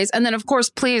her ways. And then, of course,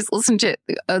 please listen to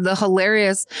the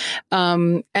hilarious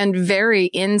and very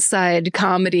inside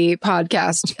comedy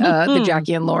podcast, The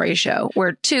Jackie and Laurie Show,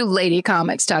 where 2 lady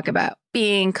comics talk about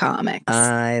being comics.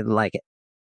 I like it.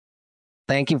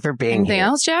 Thank you for being Anything here.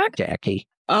 else, Jackie?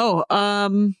 Oh,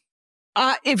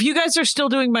 if you guys are still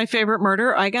doing My Favorite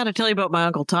Murder, I got to tell you about my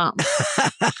Uncle Tom.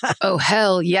 Oh,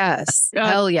 hell yes.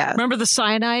 Hell yes. Remember the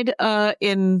cyanide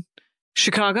in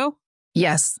Chicago?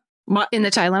 Yes. In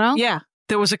the Tylenol? Yeah.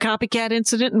 There was a copycat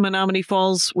incident in Menominee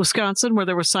Falls, Wisconsin, where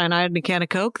there was cyanide in a can of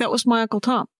Coke. That was my Uncle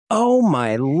Tom. Oh,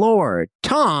 my Lord.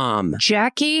 Tom.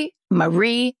 Jackie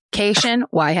Marie Kashian.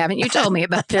 Why haven't you told me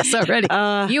about this already?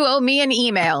 You owe me an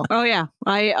email. Oh, yeah.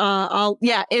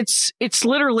 It's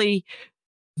literally,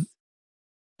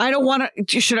 I don't want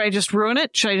to, should I just ruin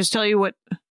it? Should I just tell you what?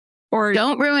 Or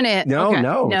don't ruin it. No.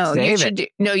 You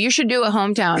should do a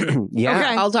hometown. Yeah,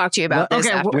 okay. I'll talk to you about this.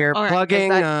 Okay, we're plugging.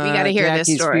 We got to hear Jackie's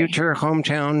this story. Future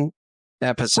hometown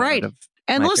episode. Right,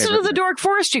 and listen to the Dork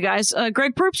Forest, you guys.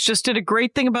 Greg Proops just did a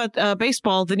great thing about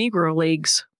baseball, the Negro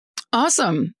Leagues.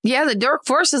 Awesome. Yeah, the Dork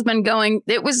Force has been going.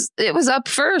 It was up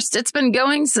first. It's been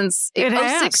going since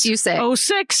 06, you say.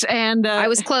 06, and I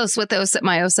was close with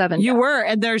my 07. You were,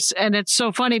 and it's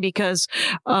so funny because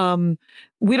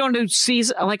we don't do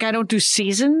season, like I don't do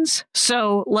seasons.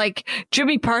 So like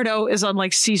Jimmy Pardo is on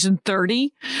like season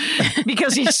 30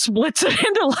 because he splits it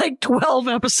into like 12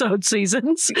 episode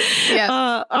seasons.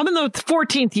 Yeah. I'm in the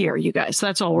 14th year, you guys.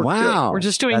 That's all we're doing. We're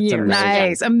just doing years.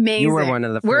 Nice. Amazing. You were one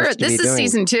of the first This is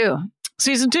season 2.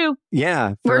 Season 2.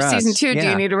 Yeah. We're season 2. Yeah. Do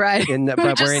you need a ride?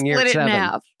 But we're in year 7. Split it in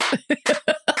half.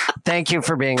 Thank you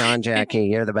for being on, Jackie.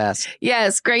 You're the best.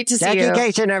 Yes, great to see you.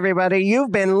 Jackie Kashian, everybody.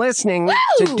 You've been listening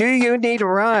to Do You Need a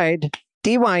Ride?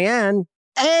 DYN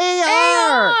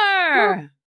AR.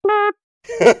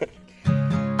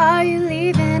 Are you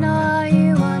leaving or are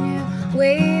you on your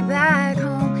way back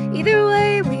home? Either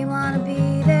way, we want to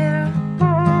be there.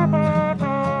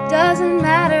 Doesn't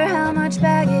matter how much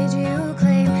baggage you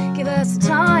claim. Give us a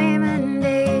time and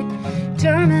date,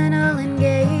 terminal and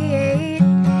gate.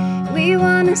 We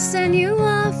want to send you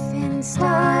off in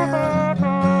style.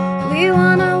 We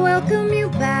want to welcome you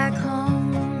back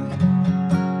home.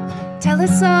 Tell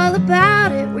us all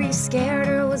about it. Were you scared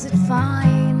or was it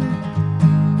fine?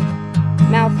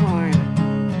 Mouth horn.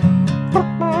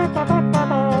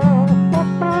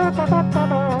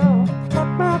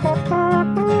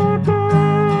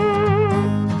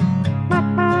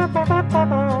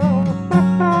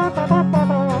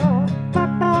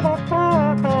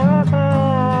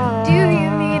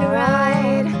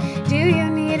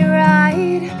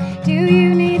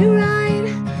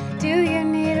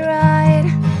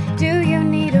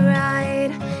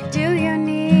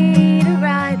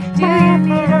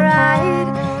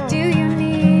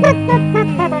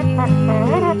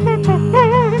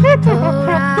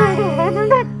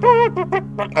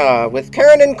 With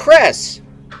Karen and Chris.